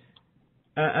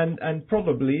 And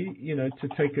probably, to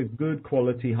take a good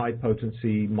quality, high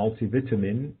potency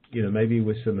multivitamin, maybe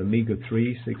with some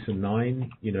omega-3, 6 and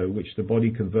 9, which the body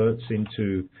converts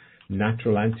into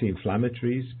natural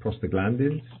anti-inflammatories,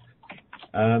 prostaglandins.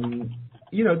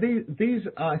 These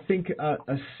I think are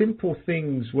simple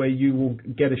things where you will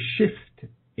get a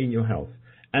shift in your health,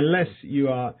 unless you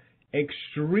are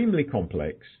extremely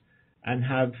complex and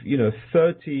have,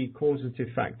 30 causative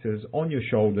factors on your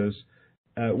shoulders,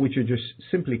 which are just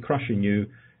simply crushing you,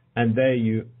 and there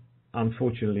you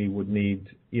unfortunately would need,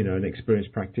 an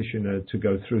experienced practitioner to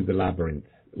go through the labyrinth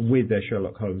with their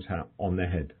Sherlock Holmes hat on their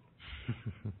head.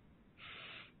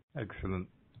 Excellent.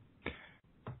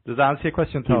 Does that answer your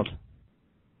question, Todd?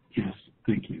 Yes,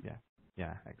 thank you.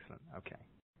 Yeah, excellent. Okay.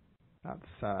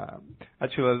 That's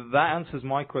actually that answers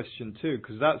my question too,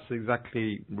 because that's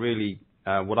exactly really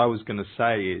what I was going to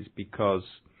say is because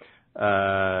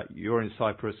you're in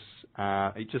Cyprus.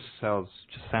 It just sounds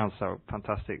so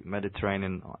fantastic,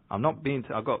 Mediterranean.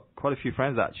 I've got quite a few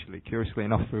friends actually, curiously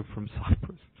enough, who are from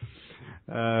Cyprus.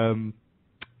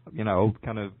 Old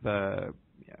kind of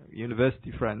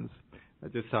university friends.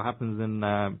 It just so happens,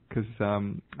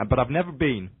 but I've never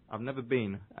been. I'd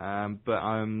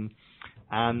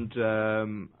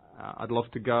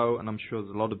love to go, and I'm sure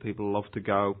there's a lot of people love to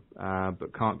go,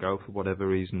 but can't go for whatever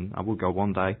reason. I will go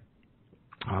one day.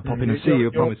 I'll pop in and see you,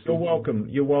 I promise. You're welcome.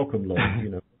 You're welcome,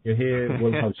 Lloyd. You're here,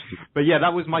 we'll host you. But yeah,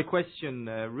 that was my question,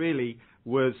 really,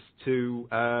 was to,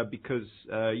 because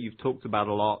you've talked about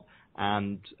a lot,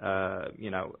 and,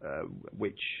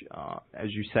 which,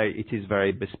 as you say, it is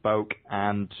very bespoke,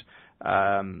 and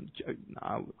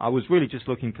I was really just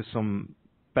looking for some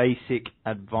basic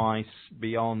advice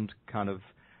beyond kind of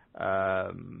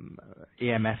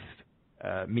EMF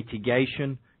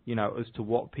mitigation, as to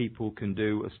what people can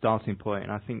do, a starting point.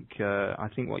 And I think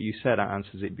what you said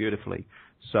answers it beautifully.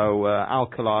 So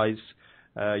alkalis,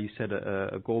 you said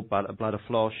a gallbladder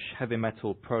flush, heavy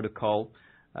metal protocol,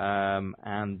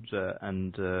 and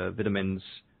vitamins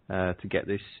to get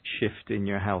this shift in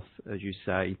your health, as you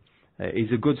say, is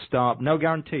a good start. No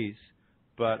guarantees,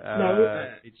 but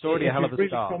it's already a hell of a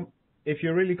start. If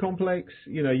you're really complex,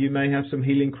 you may have some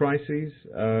healing crises,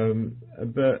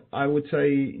 but I would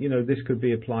say, this could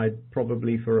be applied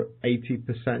probably for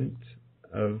 80%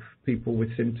 of people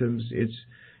with symptoms.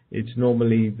 It's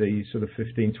normally the sort of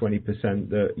 15-20%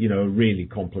 that, are really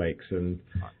complex, and,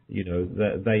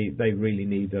 they really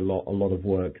need a lot of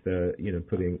work. They're,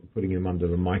 putting them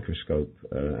under a microscope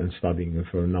and studying them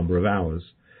for a number of hours.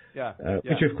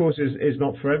 Which of course is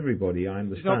not for everybody. I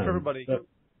understand. It's not for everybody.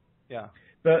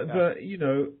 But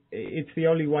it's the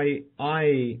only way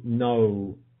I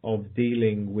know of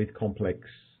dealing with complex,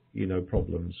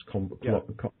 problems,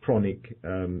 chronic,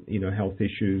 health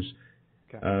issues,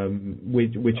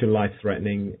 which are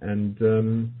life-threatening, and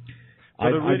I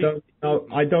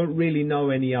don't really know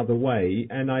any other way,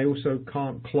 and I also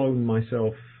can't clone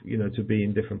myself, to be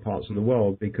in different parts of the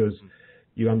world, because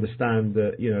you understand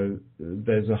that,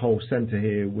 there's a whole center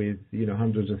here with,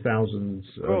 hundreds of thousands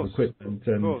of equipment,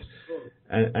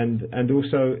 and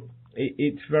also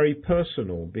it's very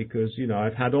personal, because,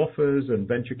 I've had offers, and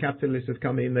venture capitalists have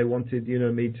come in, they wanted,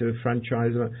 me to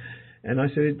franchise, and I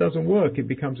said, it doesn't work. It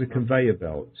becomes a conveyor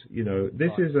belt.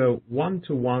 This is a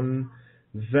one-to-one,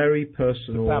 very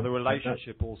personal. It's about the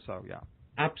relationship also, yeah.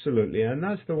 Absolutely, and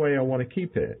that's the way I want to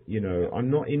keep it. I'm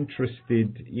not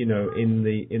interested, in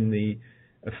the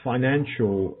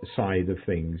financial side of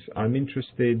things. I'm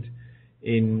interested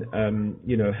in,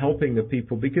 helping the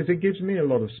people, because it gives me a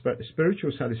lot of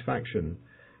spiritual satisfaction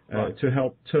to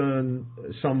help turn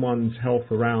someone's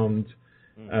health around,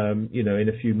 in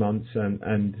a few months,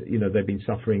 and they've been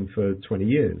suffering for 20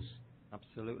 years.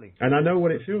 Absolutely. And I know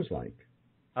what it feels like.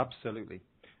 Absolutely.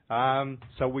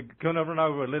 So we're going to run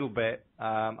over a little bit,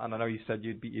 and I know you said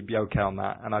you'd be okay on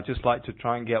that, and I'd just like to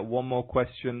try and get one more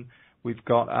question. We've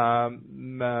got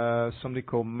somebody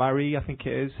called Marie, I think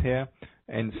it is, here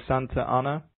in Santa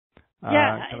Ana,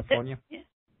 California.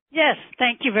 Yes,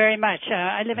 thank you very much.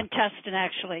 I live in Tustin,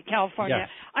 actually, California. Yes.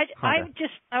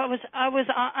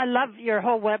 I love your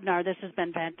whole webinar. This has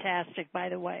been fantastic, by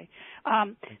the way.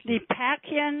 The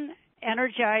Packian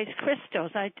Energized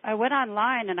Crystals. I went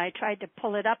online and I tried to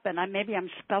pull it up, and maybe I'm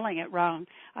spelling it wrong.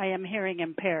 I am hearing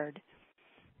impaired.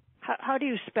 How do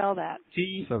you spell that?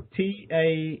 Tachyon.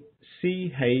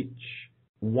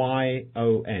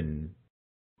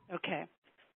 Okay.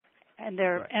 And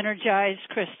they're energized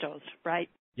crystals, right?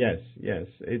 Yes.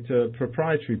 It's a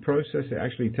proprietary process. It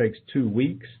actually takes 2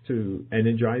 weeks to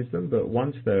energize them, but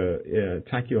once they're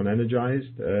tachyon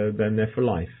energized, then they're for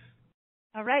life.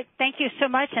 All right. Thank you so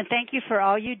much, and thank you for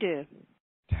all you do.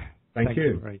 Thank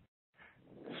you. Marie.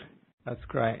 That's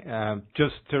great.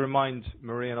 Just to remind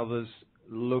Marie and others,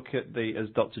 look at as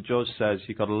Dr. George says,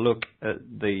 you've got to look at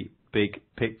the big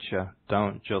picture.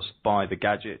 Don't just buy the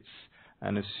gadgets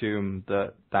and assume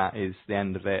that that is the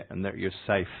end of it and that you're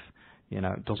safe.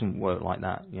 It doesn't work like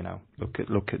that.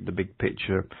 Look at the big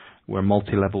picture. We're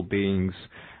multi-level beings,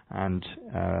 and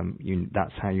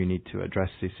that's how you need to address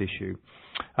this issue.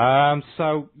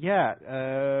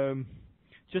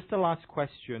 Just the last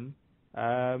question.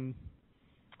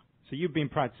 So you've been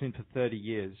practicing for 30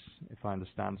 years, if I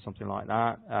understand, something like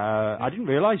that. I didn't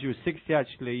realize you were 60,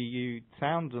 actually. You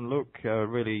sound and look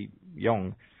really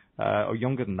young, or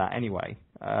younger than that anyway.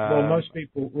 Well, most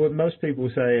people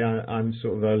say I'm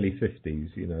sort of early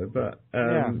 50s, but,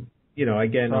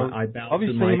 again, so I bow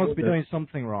obviously to my... you must be doing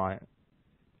something right.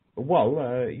 Well,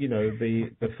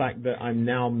 the fact that I'm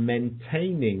now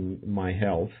maintaining my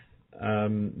health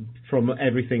from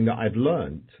everything that I've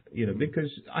learned,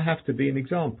 because I have to be an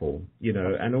example,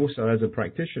 and also as a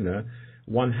practitioner,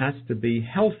 one has to be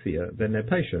healthier than their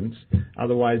patients.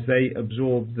 Otherwise, they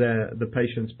absorb the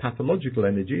patient's pathological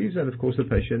energies, and of course, the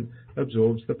patient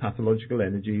absorbs the pathological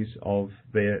energies of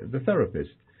the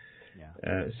therapist.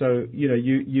 Yeah. So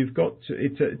you've got to,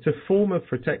 it's a form of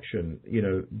protection,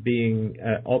 being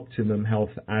optimum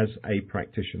health as a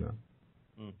practitioner.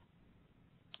 Mm.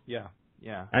 Yeah.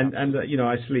 Yeah. And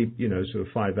I sleep, sort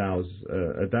of 5 hours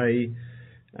a day,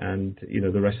 and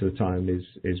the rest of the time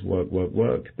is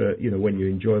work. But when you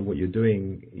enjoy what you're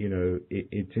doing,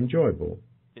 it's enjoyable.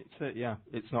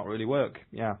 It's not really work.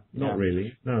 Yeah. Not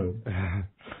really. No.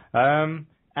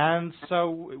 And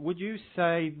so, would you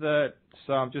say that?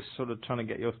 So I'm just sort of trying to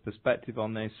get your perspective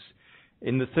on this.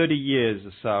 In the 30 years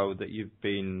or so that you've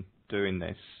been doing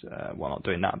this, well, not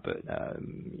doing that, but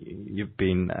you've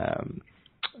been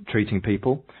treating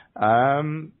people.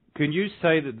 Can you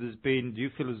say that do you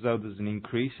feel as though there's an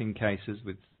increase in cases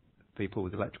with people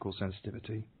with electrical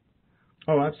sensitivity?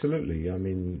 Oh, absolutely. I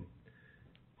mean,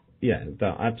 yeah,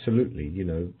 absolutely,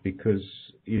 because,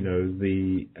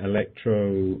 the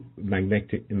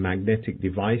electromagnetic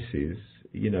devices,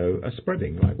 are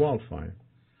spreading like wildfire.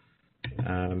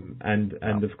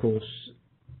 And of course,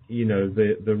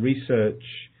 the research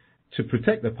to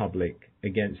protect the public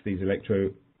against these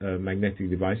electromagnetic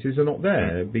devices are not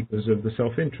there because of the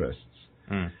self-interests.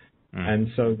 And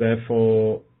so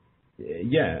therefore,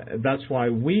 that's why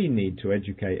we need to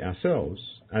educate ourselves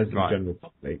as the general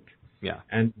public. Yeah.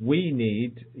 And we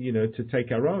need, to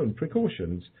take our own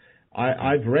precautions.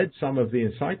 I've read some of the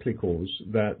encyclicals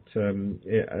that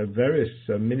various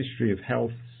Ministry of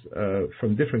Health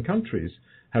from different countries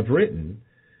have written.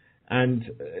 And,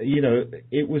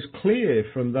 it was clear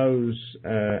from those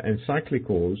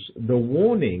encyclicals, the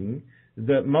warning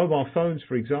that mobile phones,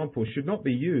 for example, should not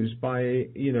be used by,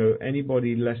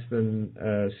 anybody less than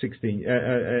 16,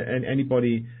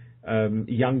 anybody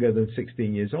younger than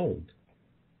 16 years old.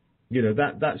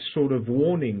 That sort of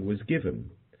warning was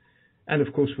given. And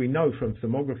of course, we know from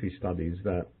thermography studies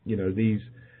that, these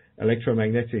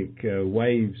electromagnetic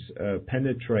waves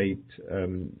penetrate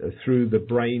through the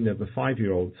brain of a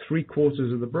 5-year-old,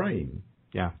 3/4 of the brain.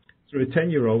 Yeah. Through a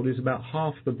 10-year-old is about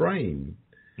half the brain.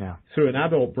 Yeah. Through an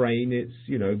adult brain, it's,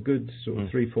 good sort of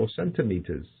 3-4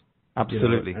 centimeters.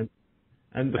 Absolutely.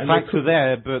 And the facts are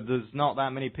there, but there's not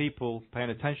that many people paying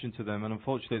attention to them. And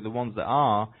unfortunately, the ones that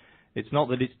are, it's not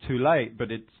that it's too late,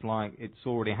 but it's like it's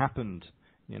already happened.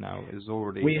 Is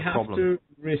already we a have problem. to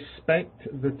respect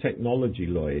the technology,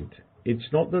 Lloyd.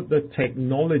 It's not that the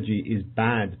technology is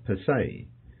bad per se.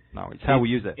 No, it's how we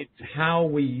use it. It's how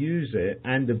we use it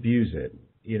and abuse it,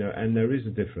 and there is a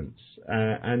difference.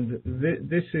 And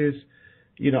this is,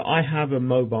 I have a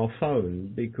mobile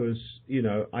phone because,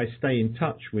 I stay in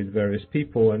touch with various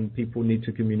people and people need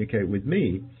to communicate with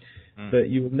me. But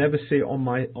you will never see it on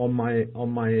my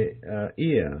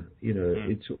ear.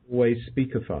 It's always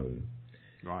speakerphone.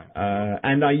 Right.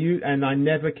 And I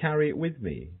never carry it with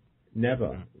me.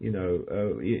 Never.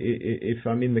 If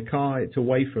I'm in the car, it's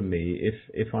away from me.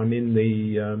 If I'm in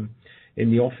the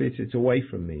office, it's away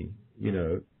from me.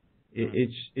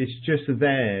 It's just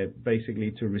there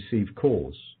basically to receive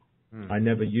calls. I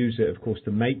never use it, of course,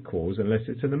 to make calls unless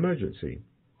it's an emergency.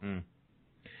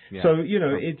 Yeah. So,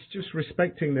 it's just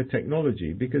respecting the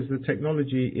technology, because the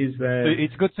technology is there.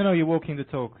 It's good to know you're walking the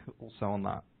talk also on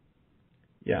that.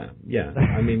 Yeah.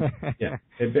 I mean, yeah.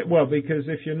 Well, because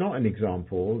if you're not an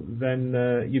example, then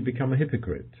you become a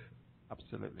hypocrite.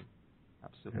 Absolutely.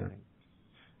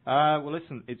 Yeah. Well,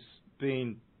 listen, it's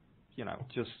been,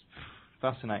 just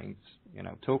fascinating,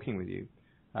 talking with you.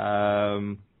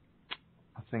 I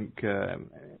think,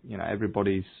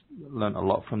 everybody's learnt a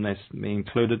lot from this, me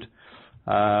included.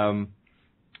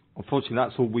 Unfortunately,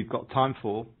 that's all we've got time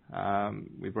for.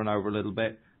 We've run over a little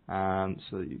bit,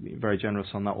 so you've been very generous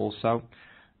on that also.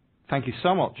 Thank you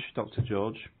so much, Dr.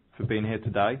 George, for being here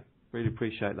today. Really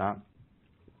appreciate that.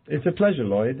 It's a pleasure,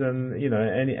 Lloyd, and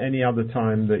any other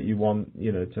time that you want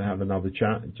to have another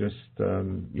chat, just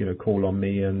call on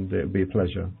me, and it'll be a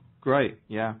pleasure. Great,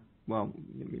 yeah. Well,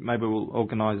 maybe we'll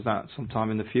organise that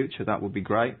sometime in the future. That would be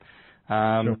great.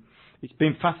 Sure. It's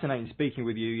been fascinating speaking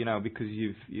with you, because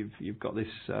you've got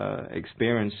this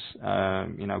experience,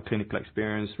 clinical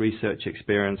experience, research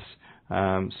experience.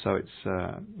 So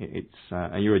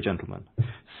and you're a gentleman.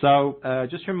 So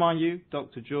just to remind you,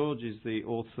 Dr. George is the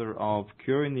author of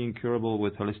Curing the Incurable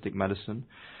with Holistic Medicine,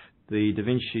 The Da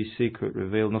Vinci Secret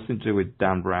Revealed, nothing to do with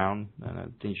Dan Brown, Da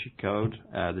Vinci Code,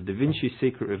 The Da Vinci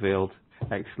Secret Revealed,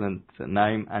 excellent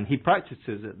name, and he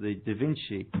practices at the Da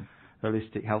Vinci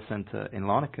Holistic Health Center in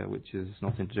Larnaca, which is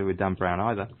nothing to do with Dan Brown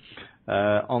either,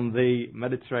 on the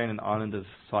Mediterranean island of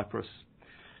Cyprus.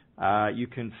 You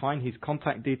can find his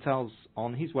contact details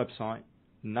on his website,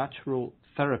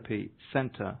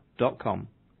 naturaltherapycenter.com.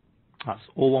 That's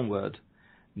all one word,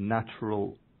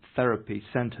 Natural Therapy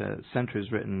Center. Center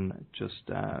is written, just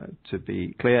to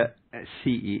be clear,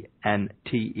 CENTER.com.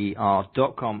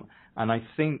 And I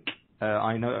think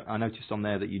I noticed on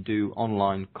there that you do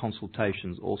online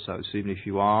consultations also. So even if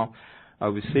you are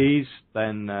overseas,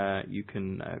 then you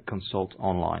can consult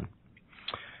online.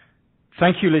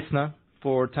 Thank you, listener,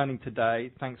 for attending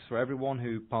today. Thanks for everyone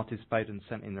who participated and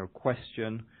sent in their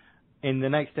question. In the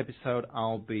next episode,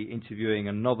 I'll be interviewing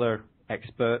another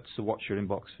expert, so watch your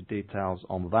inbox for details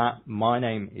on that. My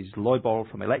name is Lloyd Borrell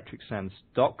from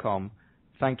electricsense.com.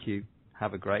 Thank you.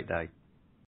 Have a great day.